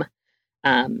home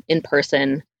in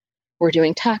person. We're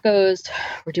doing tacos,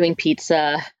 we're doing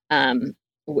pizza.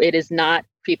 It is not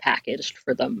prepackaged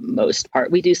for the most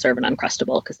part. We do serve an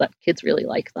Uncrustable because kids really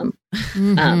like them.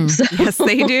 Yes,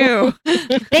 they do.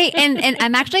 And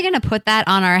I'm actually going to put that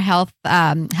on our health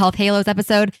halos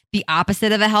episode, the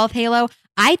opposite of a health halo.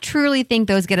 I truly think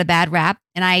those get a bad rap,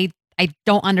 and I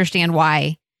don't understand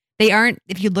why. They aren't.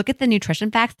 If you look at the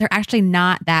nutrition facts, they're actually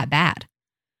not that bad.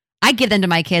 I give them to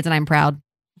my kids, and I'm proud.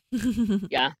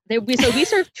 Yeah, we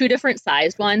serve two different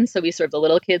sized ones. So we serve the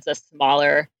little kids a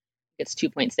smaller. It's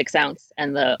 2.6 ounce,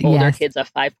 and the older kids a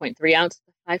 5.3 ounce.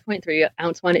 The 5.3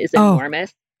 ounce one is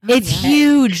enormous. It's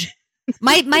huge.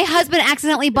 My husband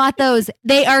accidentally bought those.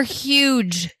 They are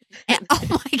huge. And, oh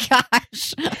my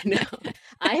gosh! No,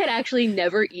 I had actually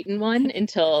never eaten one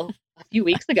until a few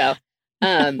weeks ago,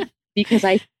 because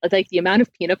I like the amount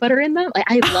of peanut butter in them.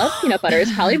 Like, I love peanut butter;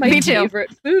 it's probably my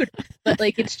favorite food. But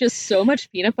it's just so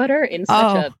much peanut butter in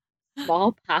such a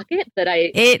small pocket that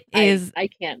I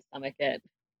can't stomach it.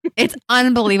 It's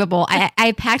unbelievable.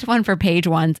 I packed one for Paige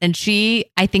once, and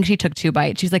I think she took 2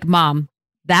 bites. She's like, "Mom,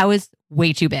 that was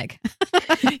way too big."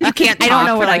 You can't talk I don't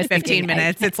know for like 15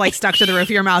 minutes. It's like stuck to the roof of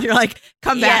your mouth. You're like,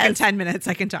 come back in 10 minutes.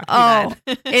 I can talk to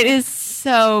you then. It is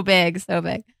so big, so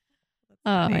big.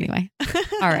 Anyway.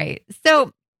 All right.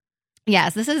 So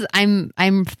yes,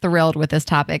 I'm thrilled with this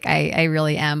topic. I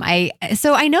really am.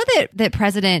 So I know that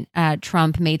President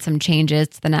Trump made some changes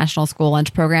to the National School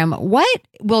Lunch Program. What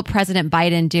will President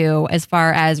Biden do as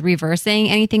far as reversing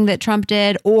anything that Trump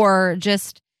did, or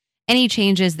just any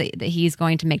changes that he's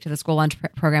going to make to the school lunch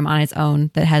program on his own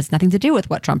that has nothing to do with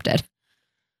what Trump did?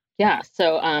 Yeah.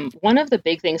 So one of the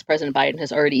big things President Biden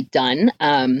has already done,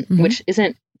 which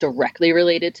isn't directly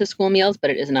related to school meals, but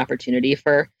it is an opportunity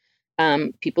for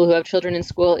people who have children in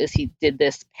school is he did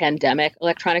this pandemic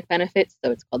electronic benefits.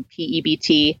 So it's called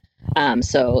PEBT.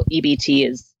 So EBT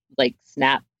is like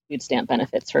SNAP food stamp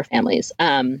benefits for families.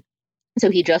 So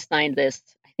he just signed this,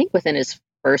 I think within his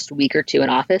first week or two in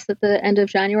office at the end of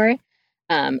January,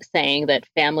 saying that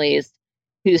families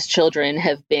whose children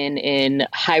have been in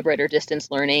hybrid or distance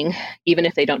learning, even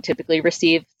if they don't typically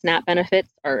receive SNAP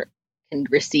benefits, or can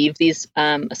receive these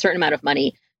a certain amount of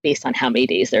money based on how many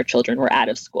days their children were out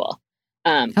of school.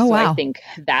 I think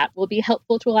that will be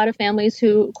helpful to a lot of families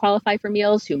who qualify for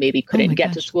meals, who maybe couldn't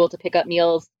get to school to pick up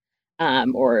meals,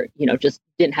 or, just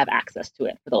didn't have access to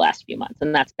it for the last few months.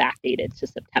 And that's backdated to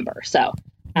September. So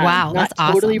wow, not that's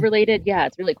totally awesome. Related. Yeah,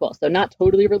 it's really cool. So not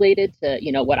totally related to,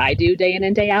 what I do day in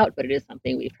and day out, but it is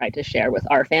something we've tried to share with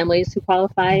our families who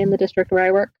qualify in the district where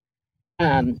I work.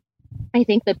 I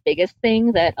think the biggest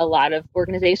thing that a lot of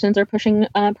organizations are pushing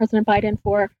President Biden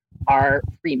for are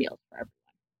free meals for everyone.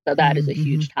 So that is a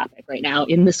huge topic right now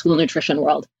in the school nutrition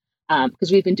world,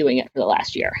 because we've been doing it for the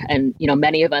last year. And,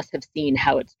 many of us have seen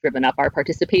how it's driven up our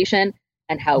participation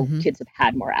and how kids have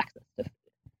had more access to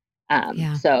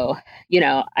food. So,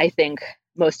 I think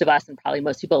most of us, and probably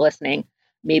most people listening,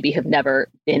 maybe have never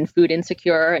been food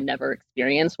insecure and never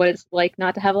experienced what it's like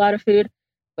not to have a lot of food.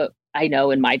 But I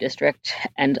know in my district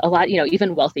and a lot,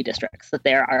 even wealthy districts, that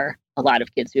there are a lot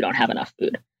of kids who don't have enough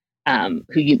food,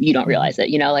 who you don't realize it.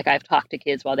 Like I've talked to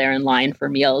kids while they're in line for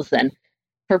meals and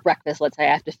for breakfast. Let's say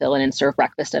I have to fill in and serve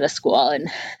breakfast at a school, and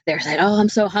they're saying, "Oh, I'm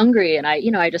so hungry." And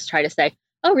I just try to say,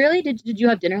 "Oh, really? Did you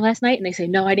have dinner last night?" And they say,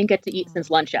 "No, I didn't get to eat since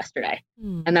lunch yesterday."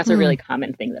 And that's a really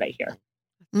common thing that I hear.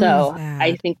 So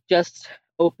I think just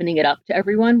opening it up to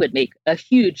everyone would make a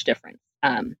huge difference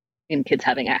in kids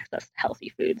having access to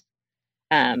healthy foods.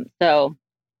 So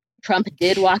Trump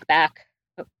did walk back.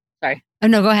 Oh, sorry. Oh,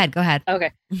 no, go ahead.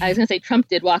 Okay. I was going to say Trump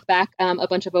did walk back a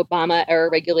bunch of Obama era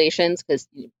regulations because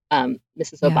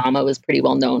Mrs. Obama was pretty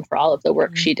well known for all of the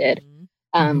work she did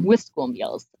with school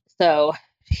meals. So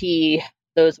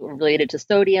those were related to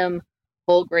sodium,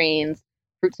 whole grains,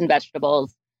 fruits and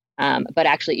vegetables. But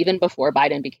actually, even before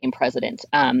Biden became president,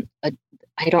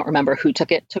 I don't remember who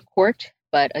took it to court,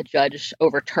 but a judge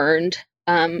overturned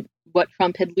what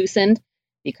Trump had loosened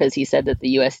because he said that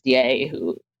the USDA,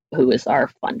 who is our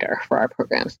funder for our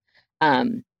programs,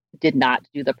 did not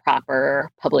do the proper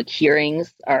public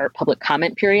hearings or public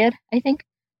comment period, I think,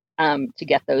 to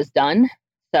get those done.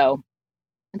 So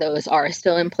those are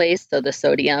still in place. So the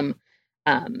sodium,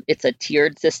 it's a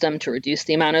tiered system to reduce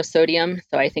the amount of sodium.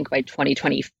 So I think by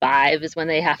 2025 is when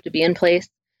they have to be in place.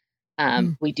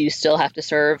 We do still have to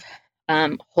serve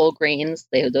whole grains.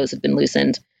 Those have been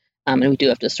loosened. And we do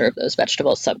have to serve those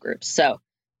vegetable subgroups. So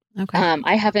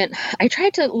I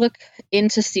tried to look in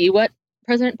to see what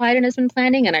President Biden has been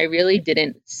planning, and I really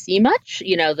didn't see much.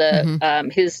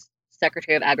 His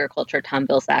Secretary of Agriculture, Tom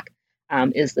Vilsack,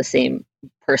 is the same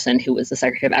person who was the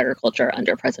Secretary of Agriculture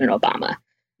under President Obama.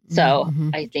 So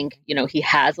I think, he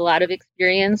has a lot of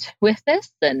experience with this.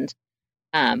 And,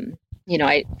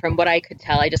 from what I could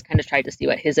tell, I just kind of tried to see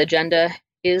what his agenda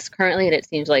is currently. And it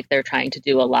seems like they're trying to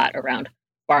do a lot around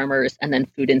farmers and then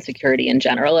food insecurity in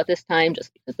general at this time,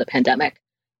 just because the pandemic,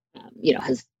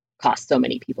 has cost so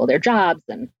many people their jobs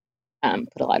and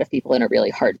put a lot of people in a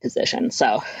really hard position.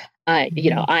 So,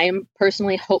 I'm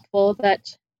personally hopeful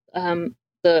that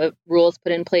the rules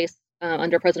put in place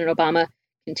under President Obama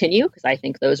continue, because I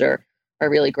think those are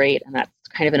really great. And that's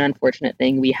kind of an unfortunate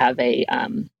thing. We have a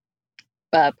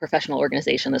professional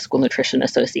organization, the School Nutrition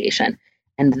Association,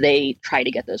 and they try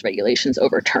to get those regulations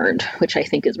overturned, which I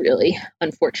think is really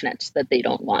unfortunate that they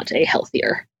don't want a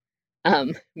healthier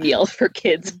meal for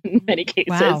kids in many cases.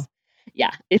 Wow.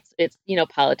 Yeah, it's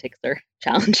politics are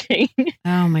challenging.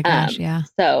 Oh my gosh, yeah.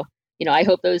 So, I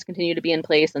hope those continue to be in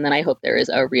place, and then I hope there is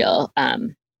a real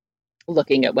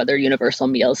looking at whether universal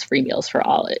meals, free meals for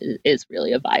all is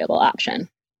really a viable option.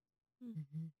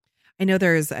 I know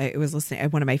I was listening,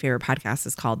 one of my favorite podcasts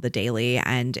is called The Daily,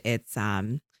 and it's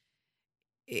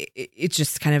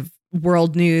just kind of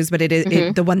world news, but it is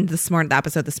the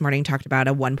episode this morning talked about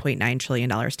a $1.9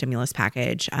 trillion stimulus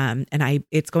package. And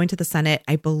it's going to the Senate.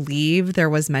 I believe there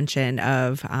was mention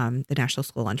of the National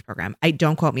School Lunch Program.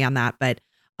 Don't quote me on that, but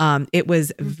it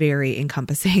was very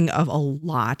encompassing of a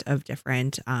lot of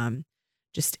different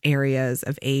just areas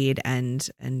of aid and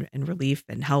relief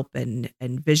and help and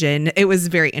vision. It was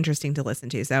very interesting to listen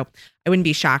to. So I wouldn't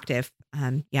be shocked if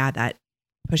that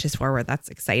pushes forward. That's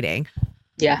exciting.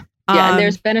 Yeah. Yeah. And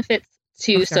there's benefits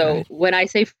too. So when I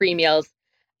say free meals,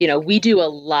 we do a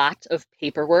lot of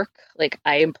paperwork. Like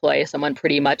I employ someone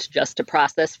pretty much just to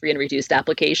process free and reduced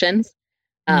applications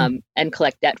and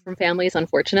collect debt from families,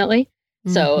 unfortunately.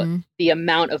 So the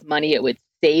amount of money it would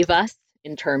save us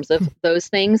in terms of those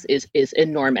things is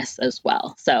enormous as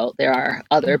well. So there are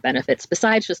other benefits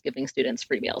besides just giving students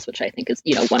free meals, which I think is,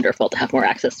 wonderful to have more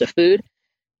access to food.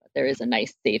 But there is a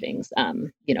nice savings,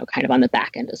 kind of on the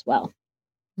back end as well.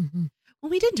 Mm-hmm. Well,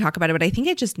 we didn't talk about it, but I think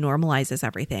it just normalizes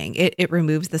everything. It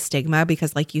removes the stigma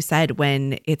because, like you said,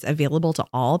 when it's available to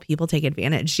all, people take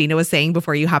advantage. Gina was saying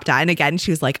before you hopped on again,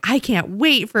 she was like, I can't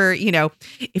wait for,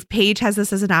 if Paige has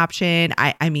this as an option.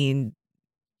 I mean,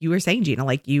 you were saying, Gina,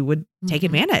 like you would take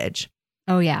advantage.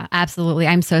 Oh, yeah, absolutely.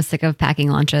 I'm so sick of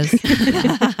packing lunches.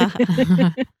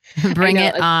 Bring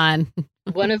it on.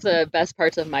 One of the best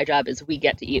parts of my job is we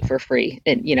get to eat for free.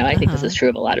 And, I think this is true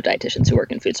of a lot of dietitians who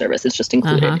work in food service. It's just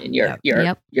included in your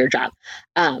job.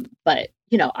 But,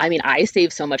 I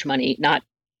save so much money not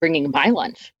bringing my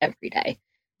lunch every day.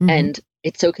 And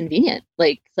it's so convenient.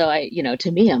 Like, so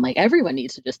to me, I'm like, everyone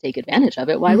needs to just take advantage of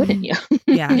it. Why wouldn't you?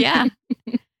 Yeah.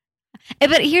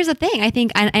 But here's the thing. I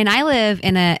think, and I live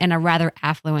in a rather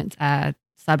affluent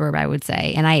suburb, I would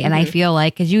say, and I feel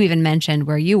like, because you even mentioned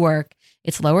where you work,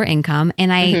 it's lower income,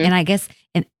 and I guess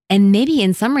and maybe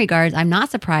in some regards, I'm not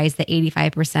surprised that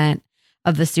 85%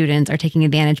 of the students are taking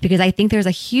advantage, because I think there's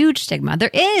a huge stigma.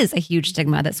 There is a huge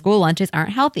stigma that school lunches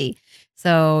aren't healthy.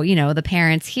 So, the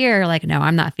parents here are like, no,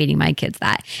 I'm not feeding my kids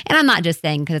that. And I'm not just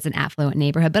saying because it's an affluent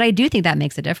neighborhood, but I do think that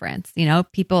makes a difference.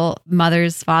 People,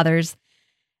 mothers, fathers,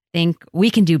 think we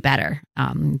can do better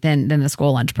than the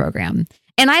school lunch program.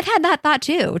 And I've had that thought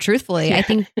too, truthfully. Yeah. I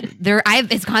think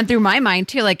it's gone through my mind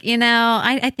too. Like,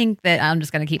 I think that I'm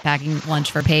just going to keep packing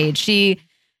lunch for Paige.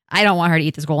 I don't want her to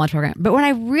eat the school lunch program. But when I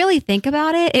really think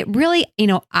about it, it really,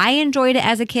 I enjoyed it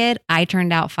as a kid. I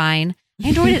turned out fine. I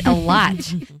enjoyed it a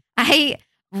lot. I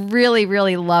really,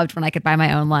 really loved when I could buy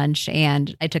my own lunch,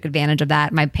 and I took advantage of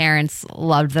that. My parents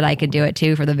loved that I could do it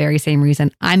too, for the very same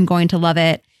reason I'm going to love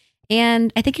it.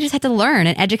 And I think you just have to learn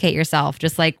and educate yourself,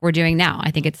 just like we're doing now. I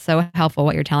think it's so helpful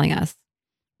what you're telling us.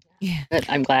 Yeah,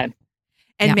 I'm glad.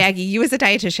 And Maggie, you as a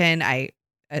dietitian, I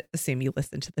assume you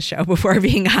listened to the show before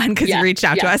being on, because you reached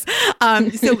out to us.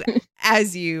 So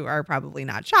as you are probably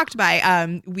not shocked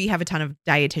by, we have a ton of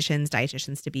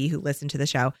dietitians to be, who listen to the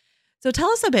show. So tell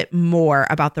us a bit more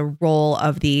about the role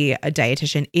of the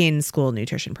dietitian in school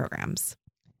nutrition programs.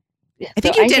 Yeah, I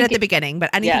think you did at the beginning, but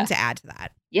anything to add to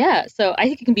that? Yeah. So I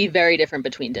think it can be very different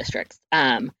between districts.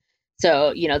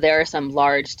 So, there are some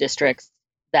large districts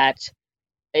that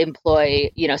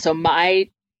employ, so my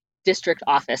district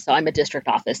office, so I'm a district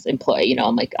office employee,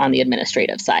 I'm like on the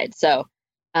administrative side. So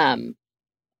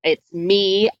it's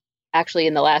me. Actually,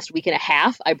 in the last week and a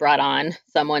half, I brought on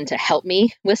someone to help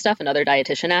me with stuff, another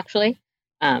dietitian, actually,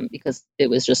 because it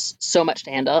was just so much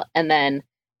to handle. And then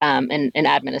an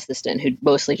admin assistant who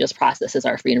mostly just processes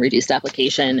our free and reduced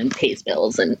application and pays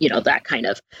bills and, that kind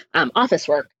of office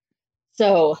work.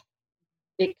 So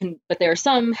but there are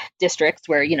some districts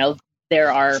where,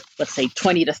 there are, let's say,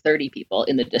 20 to 30 people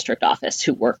in the district office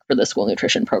who work for the school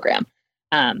nutrition program.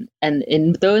 And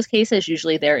in those cases,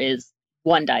 usually there is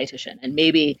one dietitian, and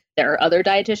maybe there are other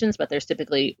dietitians, but there's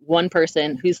typically one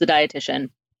person who's the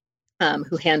dietitian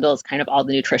who handles kind of all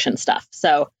the nutrition stuff.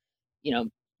 So,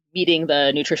 meeting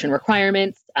the nutrition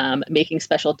requirements, making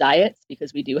special diets,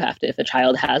 because we do have to, if a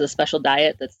child has a special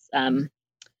diet that's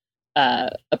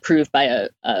approved by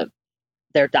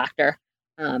their doctor,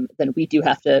 then we do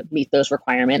have to meet those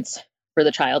requirements for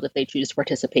the child if they choose to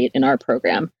participate in our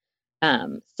program.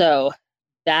 So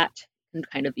that can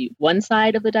kind of be one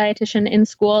side of the dietitian in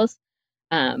schools.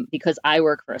 Because I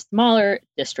work for a smaller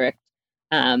district,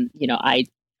 I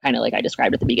kind of, like I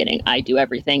described at the beginning, I do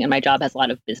everything, and my job has a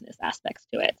lot of business aspects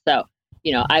to it. So,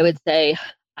 I would say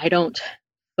I don't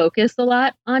focus a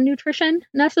lot on nutrition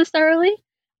necessarily,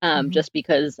 just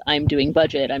because I'm doing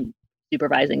budget, I'm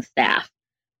supervising staff,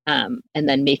 and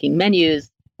then making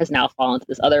menus has now fallen to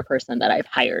this other person that I've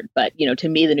hired. But, to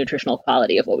me, the nutritional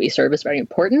quality of what we serve is very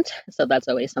important. So that's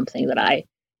always something that I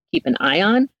keep an eye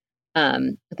on.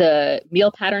 The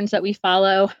meal patterns that we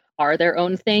follow are their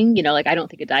own thing. I don't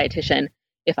think a dietitian,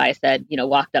 if I said,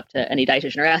 walked up to any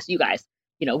dietitian or asked you guys,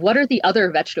 what are the other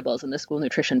vegetables in the school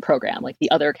nutrition program, like the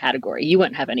other category, you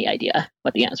wouldn't have any idea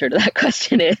what the answer to that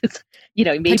question is.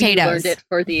 Maybe potatoes. You learned it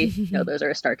for the, those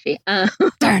are starchy.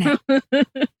 Darn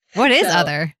it. What is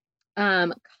other?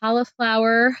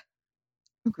 Cauliflower,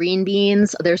 green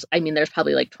beans. There's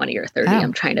probably like 20 or 30.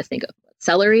 I'm trying to think of.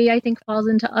 Celery, I think, falls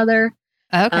into other.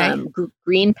 Okay.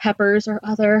 Green peppers are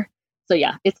other. So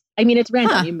yeah, it's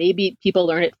random. Maybe people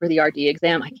learn it for the RD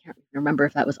exam. I can't remember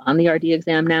if that was on the RD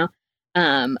exam now.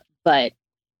 But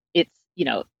it's,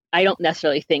 I don't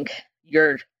necessarily think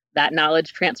your that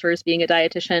knowledge transfers being a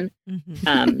dietitian.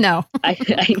 No, I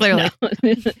clearly.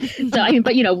 So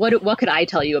but what could I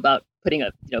tell you about putting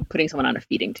someone on a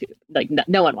feeding tube? Like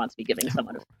no one wants me giving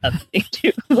someone a feeding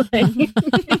tube.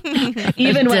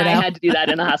 Even when I had to do that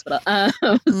in the hospital.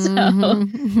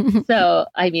 So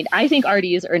I mean, I think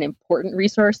RDs are an important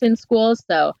resource in schools.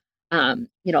 So a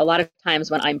lot of times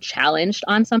when I'm challenged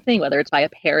on something, whether it's by a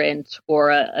parent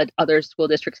or other school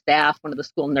district staff, one of the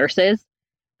school nurses,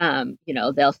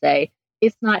 they'll say,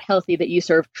 it's not healthy that you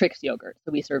serve Trix yogurt.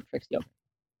 So we serve Trix yogurt.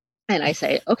 And I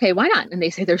say, okay, why not? And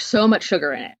they say, there's so much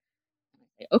sugar in it. And I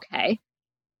say, okay.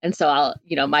 And so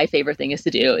my favorite thing is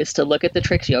to look at the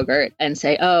Trix yogurt and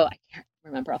say, oh, I can't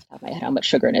remember off the top of my head how much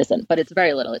sugar it is in, but it's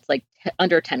very little. It's like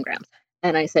under 10 grams.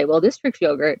 And I say, well, this Trix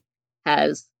yogurt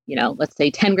has, let's say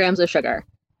 10 grams of sugar.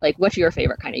 Like, what's your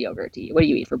favorite kind of yogurt to eat? What do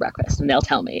you eat for breakfast? And they'll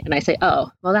tell me. And I say, oh,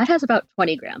 well, that has about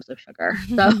 20 grams of sugar.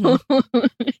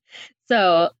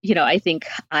 So, I think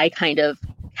I kind of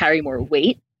carry more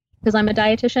weight because I'm a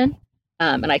dietitian.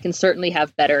 And I can certainly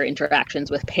have better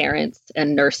interactions with parents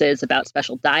and nurses about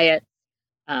special diets,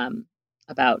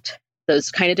 about those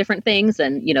kind of different things.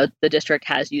 And, the district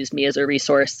has used me as a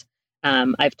resource.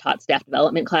 I've taught staff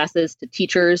development classes to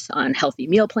teachers on healthy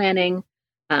meal planning.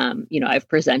 I've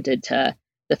presented to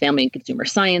the family and consumer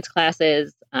science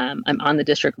classes. I'm on the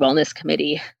district wellness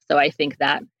committee. So I think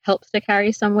that helps to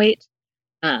carry some weight.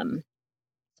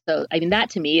 So, I mean, that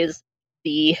to me is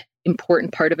the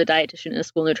important part of a dietitian in a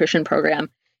school nutrition program,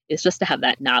 is just to have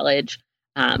that knowledge.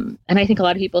 And I think a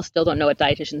lot of people still don't know what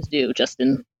dietitians do just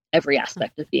in every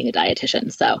aspect of being a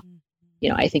dietitian. So,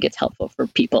 I think it's helpful for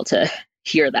people to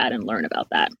hear that and learn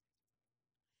about that.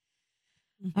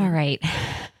 All right.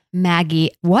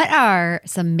 Maggie, what are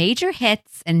some major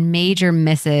hits and major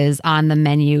misses on the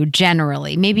menu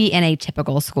generally, maybe in a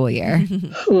typical school year?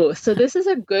 Ooh, so this is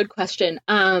a good question.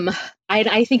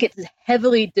 I think it's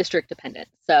heavily district dependent.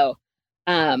 So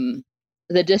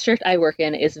the district I work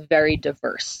in is very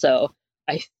diverse. So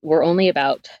we're only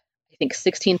about, I think,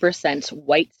 16%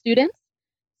 white students.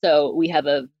 So we have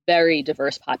a very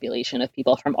diverse population of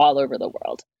people from all over the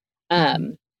world.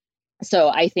 So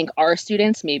I think our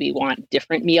students maybe want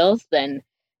different meals than,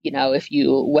 if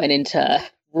you went into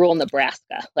rural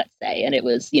Nebraska, let's say, and it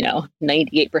was,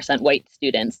 98% white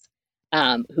students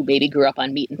who maybe grew up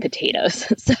on meat and potatoes.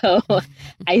 So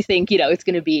I think, it's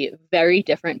going to be very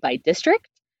different by district.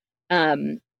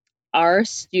 Our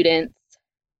students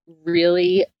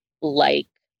really like,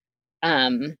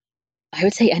 I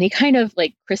would say any kind of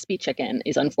like crispy chicken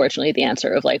is unfortunately the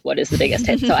answer of like, what is the biggest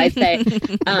hit? So I'd say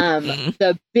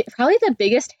probably the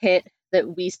biggest hit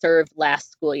that we served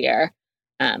last school year,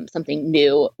 something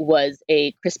new, was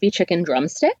a crispy chicken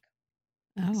drumstick.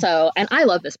 Oh. So, and I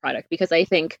love this product because I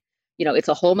think, it's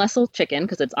a whole muscle chicken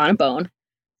because it's on a bone.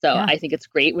 So yeah. I think it's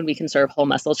great when we can serve whole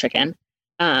muscle chicken,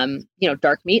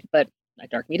 dark meat, but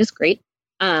dark meat is great.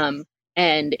 And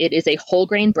it is a whole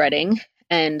grain breading.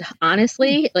 And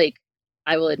honestly, like,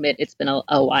 I will admit it's been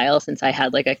a while since I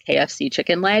had like a KFC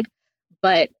chicken leg,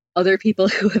 but other people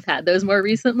who have had those more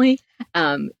recently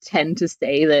tend to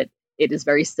say that it is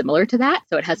very similar to that.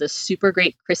 So it has a super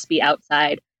great crispy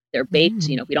outside. They're baked,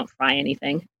 we don't fry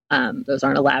anything. Those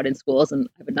aren't allowed in schools, and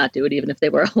I would not do it even if they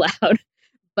were allowed.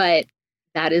 But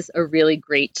that is a really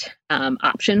great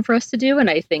option for us to do. And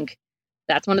I think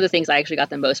that's one of the things I actually got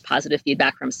the most positive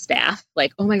feedback from staff.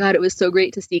 Like, oh my God, it was so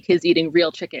great to see kids eating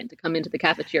real chicken to come into the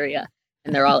cafeteria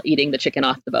and they're all eating the chicken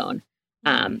off the bone.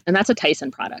 And that's a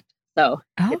Tyson product. So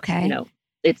okay.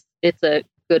 It's a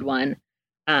good one.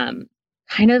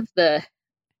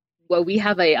 We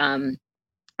have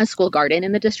a school garden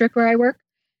in the district where I work,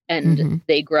 and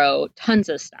they grow tons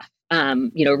of stuff.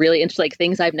 Really into like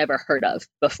things I've never heard of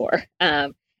before.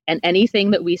 And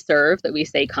anything that we serve that we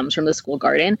say comes from the school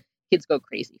garden, kids go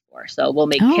crazy for. So we'll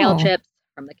make kale chips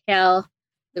from the kale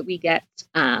that we get.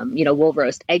 We'll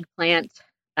roast eggplant,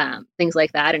 things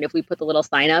like that. And if we put the little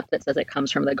sign up that says it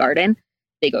comes from the garden,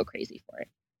 they go crazy for it.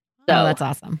 So that's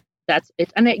awesome. That's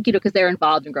it. And because they're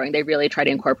involved in growing, they really try to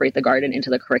incorporate the garden into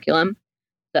the curriculum.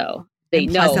 So they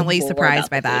know. Pleasantly surprised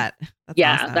by that. That's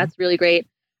awesome. That's really great.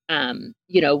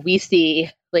 We see,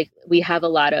 like, we have a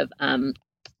lot of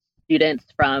students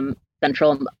from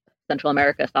Central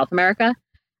America, South America.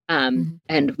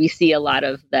 And we see a lot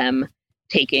of them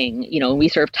taking, when we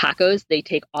serve tacos, they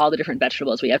take all the different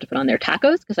vegetables we have to put on their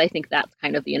tacos, because I think that's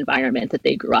kind of the environment that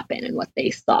they grew up in and what they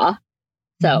saw.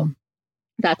 So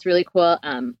that's really cool.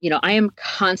 I am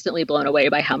constantly blown away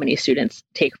by how many students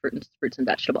take fruits and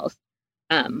vegetables,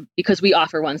 because we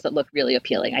offer ones that look really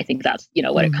appealing. I think that's,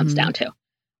 what it comes down to.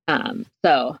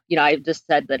 I just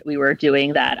said that we were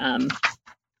doing that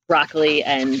broccoli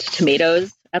and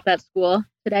tomatoes at that school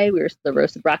today. We were the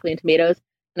roasted broccoli and tomatoes.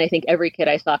 And I think every kid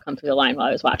I saw come through the line while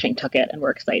I was watching took it and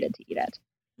were excited to eat it.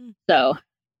 So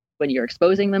when you're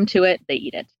exposing them to it, they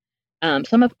eat it.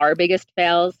 Some of our biggest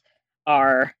fails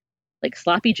are like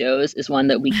sloppy joes is one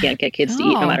that we can't get kids to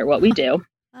eat no matter what we do.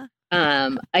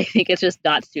 I think it's just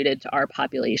not suited to our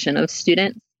population of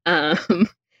students.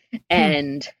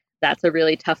 And that's a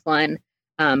really tough one.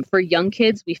 For young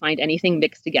kids, we find anything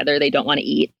mixed together they don't want to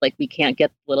eat. Like we can't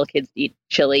get little kids to eat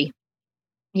chili.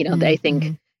 You know, I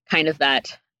think kind of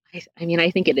that. I mean,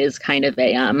 I think it is kind of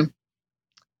a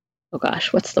oh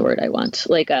gosh, what's the word I want?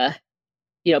 Like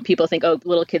you know, people think, oh,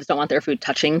 little kids don't want their food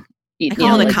touching. I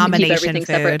call it a combination food.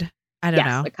 Separate. I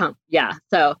don't know. Yeah.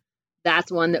 So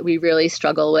that's one that we really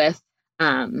struggle with.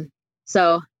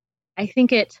 So I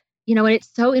think it, you know, and it's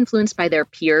so influenced by their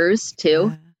peers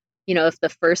too. You know, if the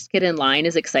first kid in line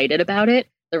is excited about it,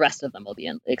 the rest of them will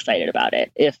be excited about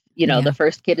it. If, you know, the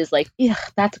first kid is like, yeah,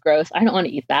 that's gross, I don't want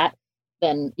to eat that.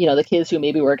 Then, you know, the kids who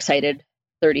maybe were excited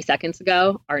 30 seconds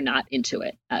ago are not into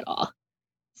it at all.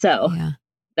 So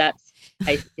that's,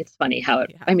 it's funny how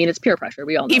it, I mean, it's peer pressure.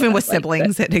 We all know. Even with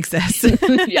siblings, it exists.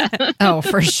 Yeah. Oh,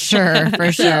 for sure.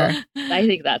 For sure. I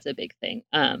think that's a big thing.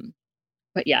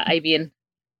 But yeah, I mean,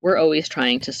 we're always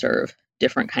trying to serve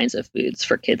different kinds of foods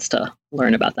for kids to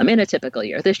learn about them in a typical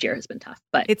year. This year has been tough,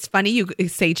 but it's funny you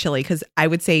say chili because I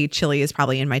would say chili is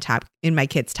probably in my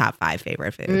kids' top 5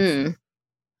 favorite foods.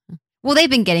 Well, they've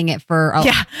been getting it for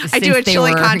I do a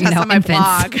chili contest on my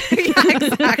blog. Yeah,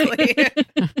 exactly.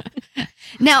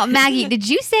 Now, Maggie, did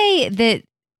you say that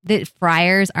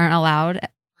fryers aren't allowed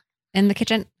in the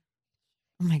kitchen?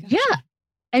 Oh my gosh. Yeah.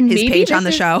 And his page on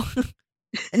the show.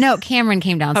 No, Cameron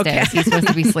came downstairs. Okay. He's supposed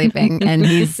to be sleeping and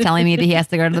he's telling me that he has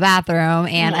to go to the bathroom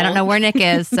and I don't know where Nick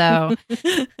is. So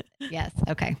yes.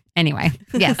 Okay. Anyway.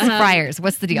 Yes. Fryers.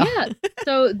 What's the deal? Yeah.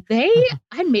 So I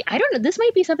don't know. This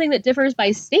might be something that differs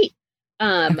by state.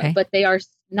 But they are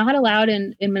not allowed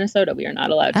in Minnesota. We are not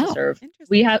allowed to serve.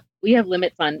 We have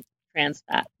limits on trans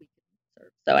fat we can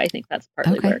serve. So I think that's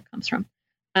partly where it comes from.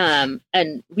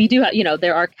 And we do have, you know,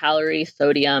 there are calorie,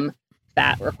 sodium,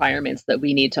 fat requirements that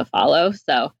we need to follow.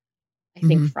 So I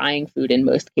think frying food in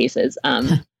most cases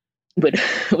would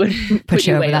push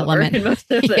you over that limit in most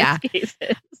of those cases.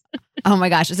 Oh my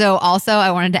gosh. So also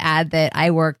I wanted to add that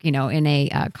I work, you know, in a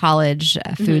college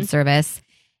food service.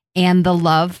 And the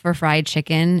love for fried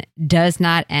chicken does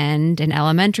not end in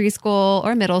elementary school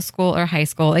or middle school or high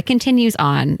school. It continues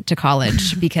on to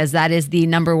college because that is the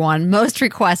number one most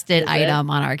requested item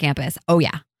on our campus. Oh,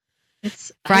 yeah.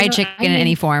 It's fried chicken in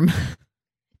any form.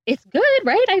 It's good,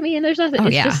 right? I mean, there's nothing.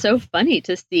 It's just so funny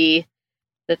to see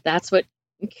that that's what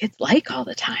kids like all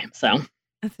the time. So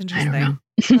that's interesting. I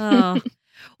don't know.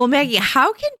 Well, Maggie,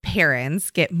 how can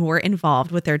parents get more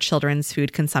involved with their children's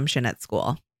food consumption at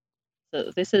school? So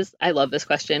I love this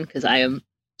question because I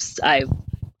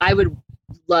would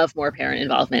love more parent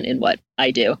involvement in what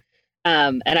I do.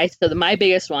 My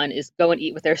biggest one is go and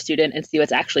eat with their student and see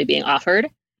what's actually being offered.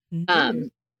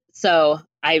 So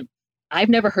I've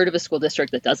never heard of a school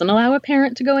district that doesn't allow a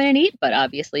parent to go in and eat, but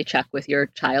obviously check with your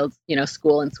child's, you know,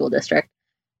 school and school district.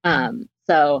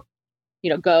 So,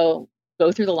 you know, go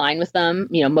through the line with them.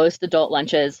 You know, most adult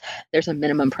lunches, there's a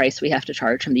minimum price we have to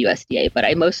charge from the USDA, but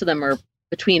most of them are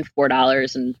between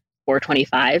 $4 and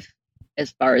 $4.25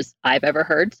 as far as I've ever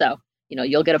heard. So, you know,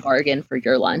 you'll get a bargain for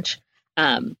your lunch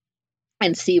and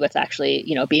see what's actually,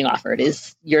 you know, being offered.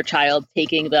 Is your child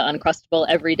taking the Uncrustable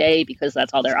every day because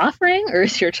that's all they're offering? Or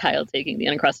is your child taking the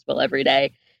Uncrustable every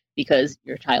day because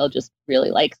your child just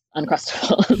really likes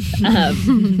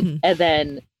Uncrustables? And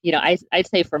then, you know, I'd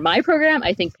say for my program,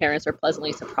 I think parents are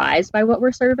pleasantly surprised by what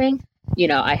we're serving. You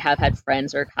know, I have had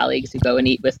friends or colleagues who go and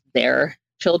eat with their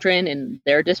children in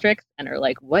their districts and are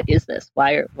like, what is this?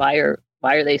 Why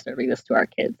are they serving this to our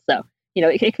kids? So, you know,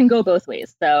 it can go both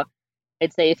ways. So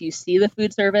I'd say if you see the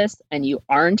food service and you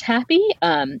aren't happy,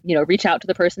 you know, reach out to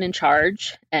the person in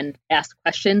charge and ask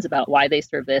questions about why they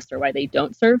serve this or why they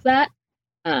don't serve that.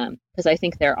 Because I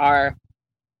think there are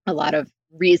a lot of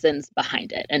reasons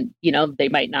behind it. And, you know, they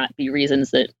might not be reasons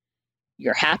that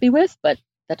you're happy with, but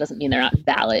that doesn't mean they're not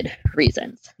valid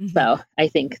reasons. So I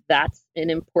think that's an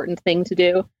important thing to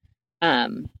do.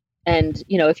 And,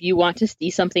 you know, if you want to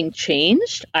see something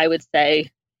changed, I would say,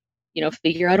 you know,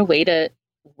 figure out a way to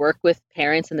work with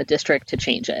parents in the district to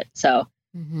change it. So,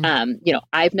 you know,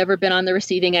 I've never been on the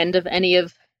receiving end of any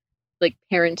of like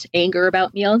parent anger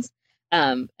about meals.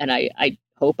 And I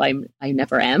hope I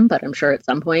never am, but I'm sure at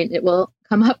some point it will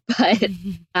come up. But,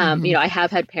 you know, I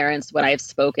have had parents when I've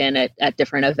spoken at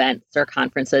different events or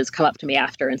conferences come up to me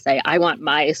after and say, I want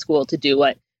my school to do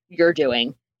what you're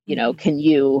doing. You know, can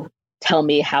you tell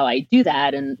me how I do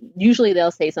that. And usually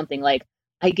they'll say something like,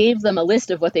 I gave them a list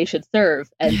of what they should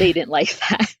serve and they didn't like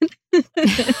that. And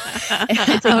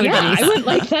it's like, I wouldn't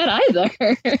like that either.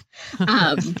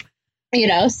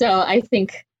 So I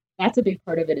think that's a big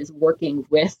part of it, is working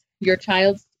with your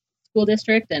child's school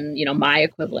district and, my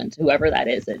equivalent, whoever that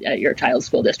is at your child's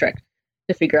school district,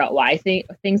 to figure out why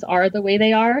things are the way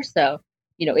they are. So,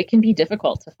 it can be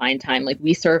difficult to find time. Like,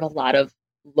 we serve a lot of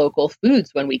local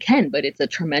foods when we can, but it's a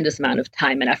tremendous amount of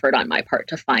time and effort on my part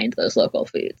to find those local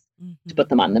foods, to put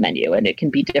them on the menu. And it can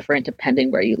be different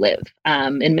depending where you live.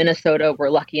 In Minnesota, we're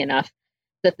lucky enough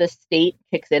that the state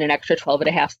kicks in an extra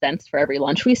 12.5 cents for every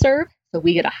lunch we serve. So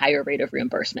we get a higher rate of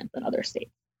reimbursement than other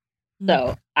states.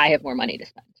 So I have more money to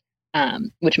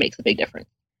spend, which makes a big difference.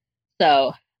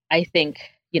 So I think,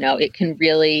 it can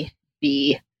really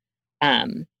be,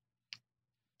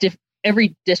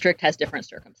 every district has different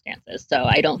circumstances. So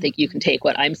I don't think you can take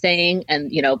what I'm saying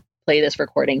and, play this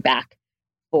recording back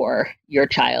for your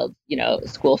child,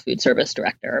 school food service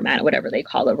director or man, whatever they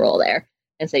call the role there,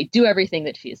 and say, do everything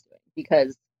that she's doing,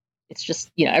 because it's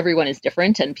just, everyone is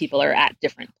different and people are at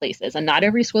different places, and not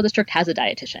every school district has a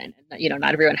dietitian. And,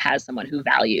 not everyone has someone who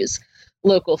values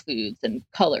local foods and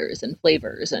colors and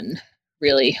flavors and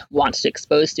really wants to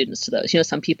expose students to those.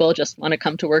 Some people just want to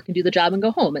come to work and do the job and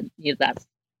go home, and that's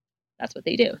what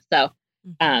they do. So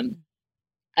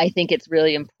I think it's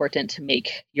really important to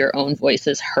make your own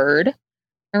voices heard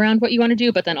around what you want to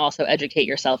do, but then also educate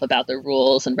yourself about the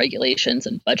rules and regulations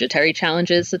and budgetary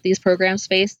challenges that these programs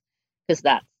face, because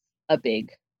that's a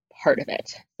big part of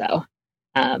it. So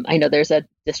I know there's a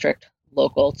district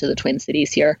local to the Twin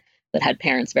Cities here that had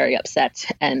parents very upset,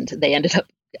 and they ended up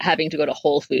having to go to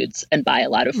Whole Foods and buy a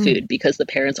lot of food because the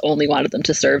parents only wanted them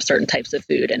to serve certain types of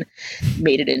food, and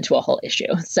made it into a whole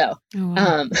issue. So,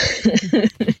 and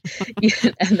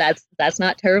that's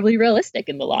not terribly realistic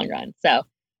in the long run. So,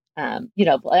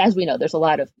 as we know, there's a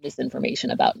lot of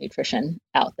misinformation about nutrition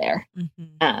out there.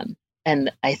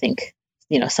 And I think,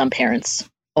 some parents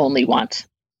only want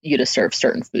you to serve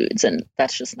certain foods, and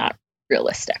that's just not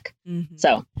realistic.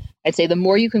 So I'd say the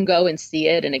more you can go and see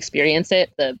it and experience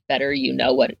it, the better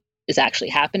what is actually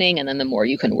happening. And then the more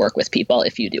you can work with people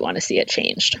if you do want to see it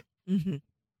changed.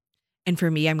 And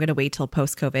for me, I'm going to wait till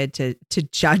post-COVID to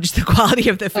judge the quality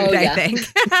of the food, I think.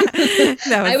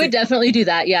 I would definitely do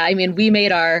that. Yeah. I mean,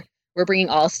 we're bringing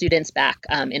all students back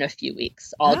in a few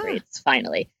weeks, all grades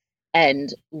finally.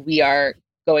 And we are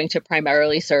going to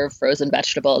primarily serve frozen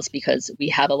vegetables, because we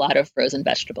have a lot of frozen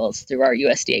vegetables through our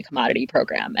USDA commodity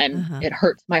program. And it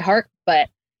hurts my heart, but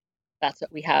that's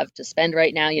what we have to spend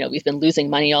right now. We've been losing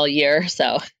money all year,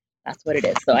 so that's what it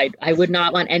is. So I would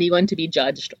not want anyone to be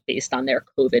judged based on their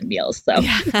COVID meals. So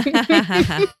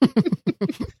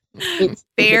it's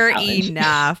fair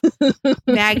enough.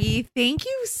 Maggie, thank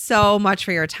you so much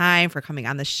for your time, for coming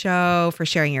on the show, for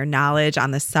sharing your knowledge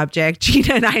on the subject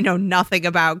Gina and I know nothing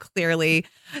about, clearly.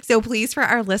 So please, for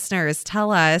our listeners,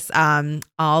 tell us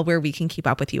all where we can keep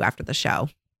up with you after the show.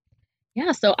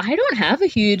 Yeah, so I don't have a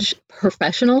huge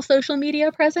professional social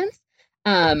media presence.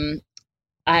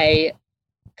 I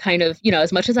kind of,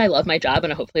 as much as I love my job,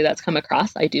 and hopefully that's come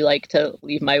across, I do like to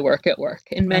leave my work at work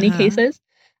in many cases.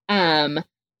 One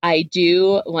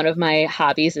of my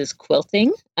hobbies is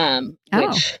quilting,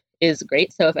 which is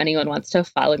great. So if anyone wants to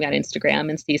follow me on Instagram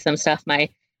and see some stuff, my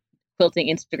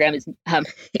quilting Instagram is,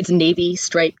 it's navy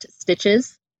striped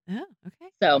stitches. Oh,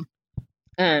 okay. So,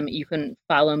 you can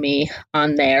follow me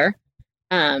on there.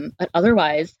 But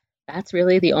otherwise, that's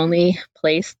really the only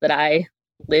place that I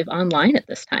live online at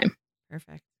this time.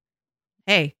 Perfect.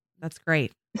 Hey, that's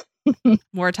great.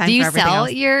 More time. Do you for everything sell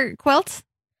else. your quilts?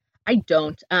 I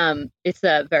don't. It's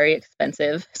very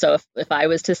expensive. So if I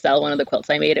was to sell one of the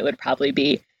quilts I made, it would probably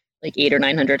be like $800 or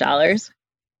 $900.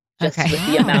 Just with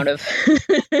the amount of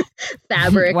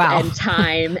fabric and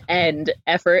time and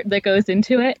effort that goes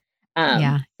into it.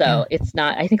 So it's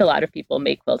not, I think a lot of people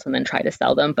make quilts and then try to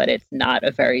sell them, but it's not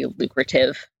a very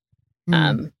lucrative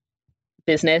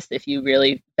business if you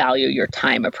really value your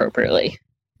time appropriately,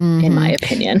 in my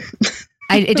opinion.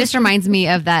 It just reminds me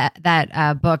of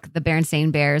that book, The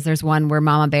Berenstain Bears. There's one where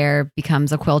Mama Bear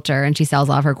becomes a quilter and she sells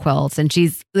all of her quilts, and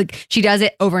she does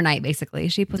it overnight. Basically,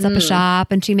 she puts up a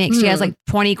shop and she has like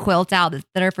 20 quilts out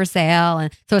that are for sale,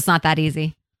 and so it's not that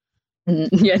easy.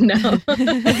 Yeah, no, no.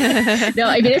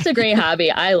 I mean, it's a great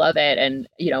hobby. I love it, and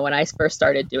when I first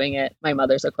started doing it, my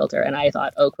mother's a quilter, and I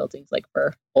thought, quilting's like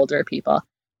for older people.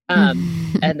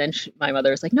 And then my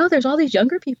mother was like, no, there's all these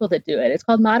younger people that do it. It's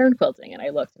called modern quilting. And I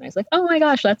looked and I was like, oh my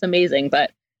gosh, that's amazing.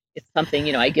 But it's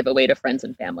something, I give away to friends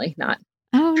and family, not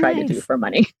try to do for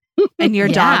money. And your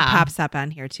dog pops up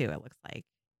on here too, it looks like.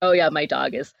 Oh yeah. My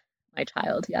dog is my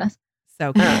child. Yes.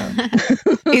 So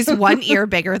is one ear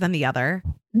bigger than the other?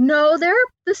 No, they're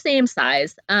the same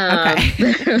size.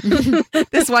 Okay.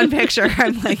 This one picture,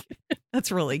 I'm like,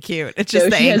 that's really cute. It's just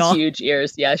the she angle. Has huge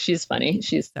ears. Yeah, she's funny.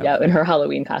 She's in her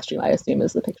Halloween costume, I assume,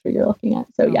 is the picture you're looking at.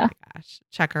 So my gosh.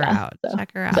 Check her out. So,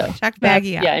 check her out. Check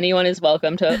Maggie out. Yeah, anyone is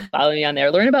welcome to follow me on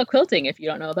there. Learn about quilting if you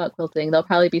don't know about quilting. There'll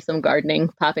probably be some gardening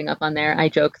popping up on there. I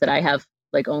joke that I have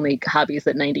like only hobbies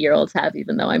that 90-year-olds have,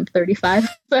 even though I'm 35.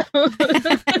 So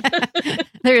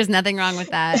there is nothing wrong with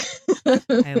that.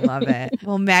 I love it.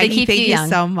 Well, Maggie, thank you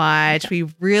so much. We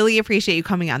really appreciate you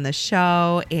coming on the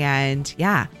show. And keep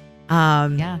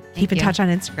in touch on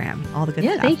Instagram. All the good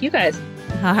stuff. Yeah, thank you guys.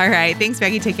 All right. Thanks,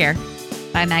 Maggie. Take care.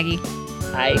 Bye, Maggie.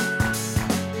 Bye.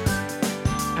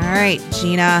 All right,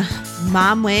 Gina.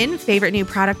 Mom win, favorite new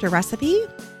product or recipe?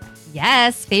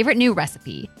 Yes, favorite new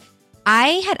recipe.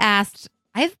 I had asked,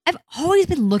 I've always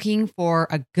been looking for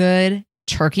a good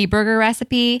turkey burger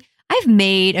recipe. I've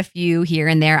made a few here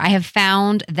and there. I have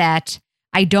found that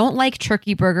I don't like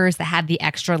turkey burgers that have the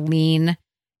extra lean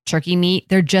turkey meat.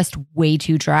 They're just way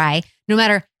too dry. No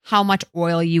matter how much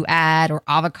oil you add or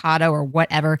avocado or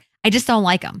whatever, I just don't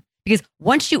like them. Because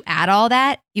once you add all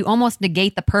that, you almost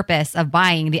negate the purpose of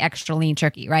buying the extra lean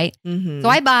turkey, right? Mm-hmm. So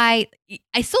I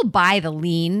still buy the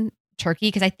lean turkey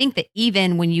because I think that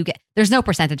even when you get, there's no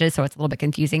percentages, so it's a little bit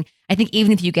confusing. I think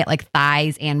even if you get like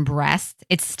thighs and breasts,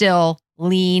 it's still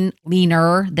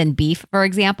leaner than beef, for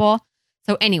example.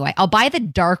 So anyway, I'll buy the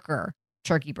darker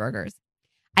turkey burgers.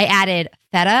 I added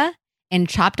feta and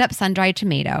chopped up sun-dried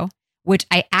tomato, which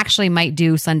I actually might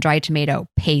do sun-dried tomato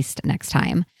paste next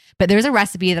time. But there's a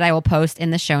recipe that I will post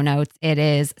in the show notes. It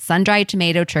is sun-dried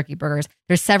tomato turkey burgers.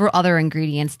 There's several other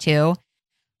ingredients too.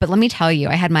 But let me tell you,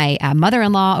 I had my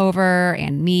mother-in-law over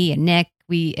and me and Nick,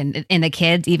 and the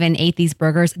kids even ate these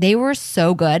burgers. They were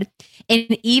so good.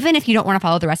 And even if you don't want to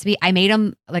follow the recipe, I made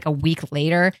them like a week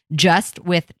later just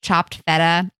with chopped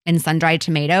feta and sun-dried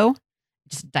tomato,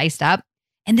 just diced up.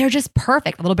 And they're just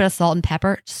perfect. A little bit of salt and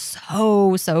pepper.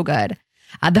 So, so good.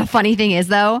 The funny thing is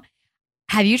though,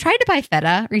 have you tried to buy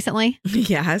feta recently?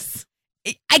 Yes.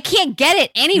 I can't get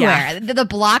it anywhere. Yeah. The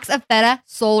blocks of feta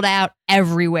sold out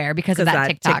everywhere because of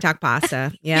that TikTok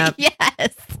pasta. Yeah.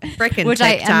 Yes. Freaking which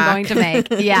TikTok. I am going to make.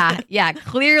 Yeah.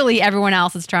 Clearly everyone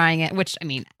else is trying it, which I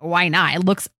mean, why not? It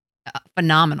looks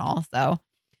phenomenal. So,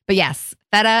 but yes,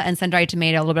 feta and sun-dried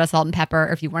tomato, a little bit of salt and pepper.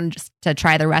 If you want just to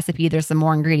try the recipe, there's some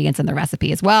more ingredients in the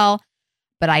recipe as well.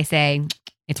 But I say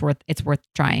it's worth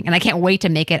trying. And I can't wait to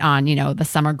make it on, the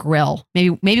summer grill.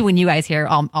 Maybe when you guys hear,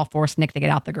 I'll force Nick to get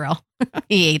out the grill.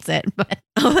 He hates it, but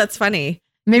that's funny.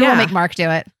 Maybe we'll make Mark do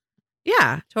it.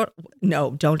 Yeah.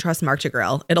 No, don't trust Mark to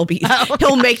grill.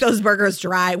 He'll make those burgers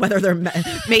dry, whether they're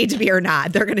made to be or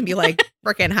not. They're going to be like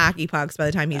freaking hockey pucks by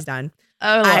the time he's done.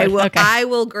 Oh, Lord. I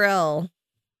will grill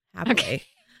happily. Okay.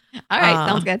 All right.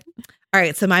 Sounds good. All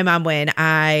right. So my mom win.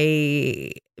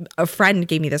 A friend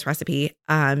gave me this recipe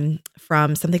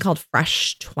from something called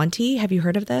Fresh 20. Have you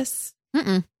heard of this?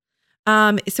 Mm-mm.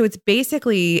 So it's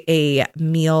basically a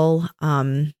meal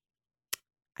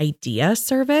idea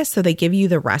service. So they give you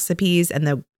the recipes and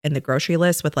the grocery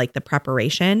list with like the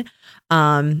preparation.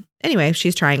 Anyway,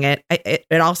 she's trying it.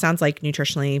 It all sounds like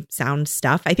nutritionally sound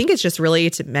stuff. I think it's just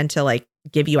really meant to like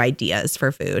give you ideas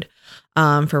for food,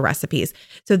 for recipes.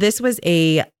 So this was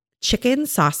a chicken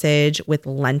sausage with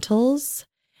lentils.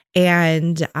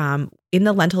 And in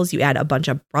the lentils, you add a bunch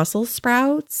of Brussels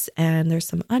sprouts and there's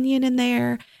some onion in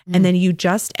there. And then you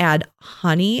just add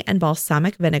honey and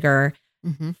balsamic vinegar,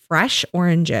 fresh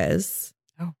oranges.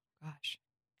 Oh, gosh.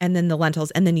 And then the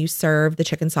lentils. And then you serve the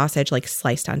chicken sausage like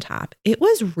sliced on top. It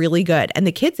was really good. And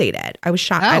the kids ate it. I was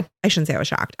shocked. Oh. I shouldn't say I was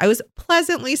shocked. I was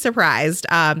pleasantly surprised.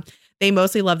 They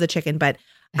mostly love the chicken, but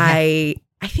I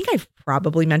think I've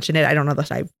probably mentioned it. I don't know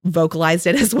that I've vocalized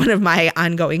it as one of my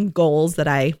ongoing goals that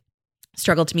I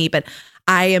struggle to meet, but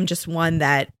I am just one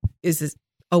that is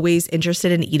always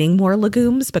interested in eating more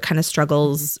legumes, but kind of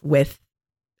struggles with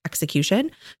execution.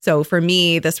 So for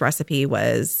me, this recipe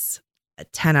was a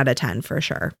 10 out of 10 for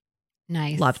sure.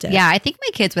 Nice. Loved it. Yeah, I think my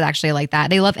kids would actually like that.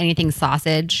 They love anything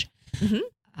sausage. And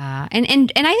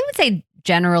I would say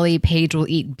generally Paige will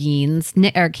eat beans,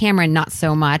 or Cameron not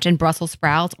so much, and Brussels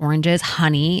sprouts, oranges,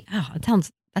 honey. Oh,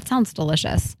 that sounds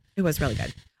delicious. It was really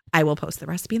good. I will post the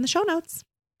recipe in the show notes.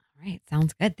 All right,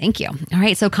 sounds good. Thank you. All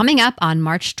right, so coming up on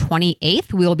March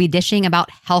 28th, we will be dishing about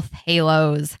health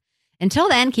halos. Until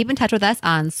then, keep in touch with us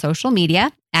on social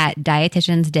media at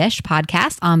Dietitians Dish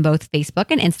Podcast on both Facebook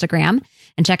and Instagram,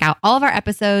 and check out all of our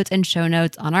episodes and show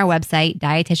notes on our website,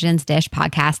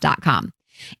 dietitiansdishpodcast.com.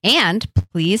 And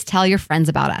please tell your friends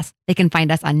about us. They can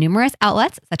find us on numerous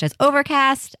outlets such as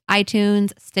Overcast,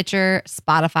 iTunes, Stitcher,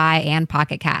 Spotify, and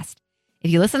Pocket Cast. If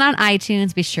you listen on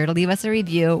iTunes, be sure to leave us a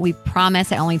review. We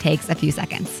promise it only takes a few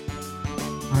seconds.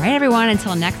 All right, everyone.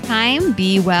 Until next time,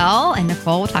 be well. And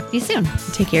Nicole, we'll talk to you soon.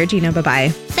 Take care, Gina. Bye-bye.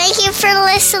 Thank you for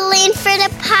listening for the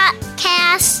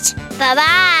podcast.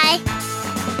 Bye-bye.